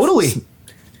have totally.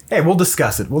 Hey, we'll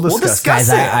discuss it. We'll discuss. discuss Guys,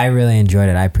 it. I really enjoyed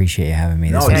it. I appreciate you having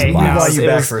me. This No, was hey, a blast. invite you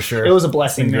back for sure. It was a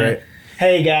blessing, Been man. great.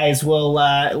 Hey guys, well,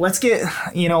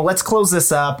 let's close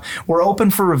this up. We're open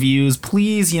for reviews.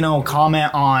 Please,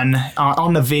 comment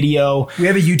on the video. We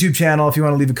have a YouTube channel if you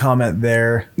want to leave a comment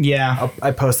there. Yeah.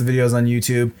 I post the videos on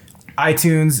YouTube.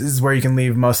 iTunes is where you can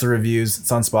leave most of the reviews.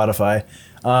 It's on Spotify.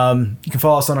 You can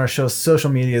follow us on our social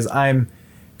medias. I'm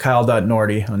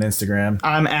Kyle.Nordy on Instagram.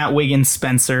 I'm at Wiggins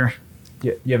Spencer.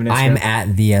 You have an Instagram? I'm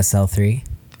at the SL3.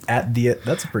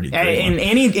 That's a pretty great And one.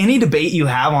 any debate you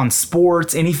have on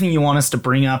sports, anything you want us to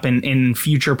bring up in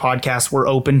future podcasts, we're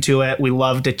open to it. We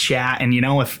love to chat. And,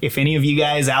 if any of you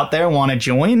guys out there want to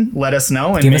join, let us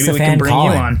know. And Give maybe us a we can fan bring call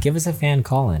you in. on. Give us a fan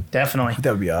call in. Definitely.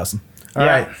 That would be awesome. All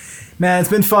Yeah. right. Man, it's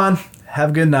been fun. Have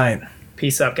a good night.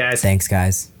 Peace up, guys. Thanks,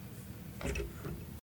 guys.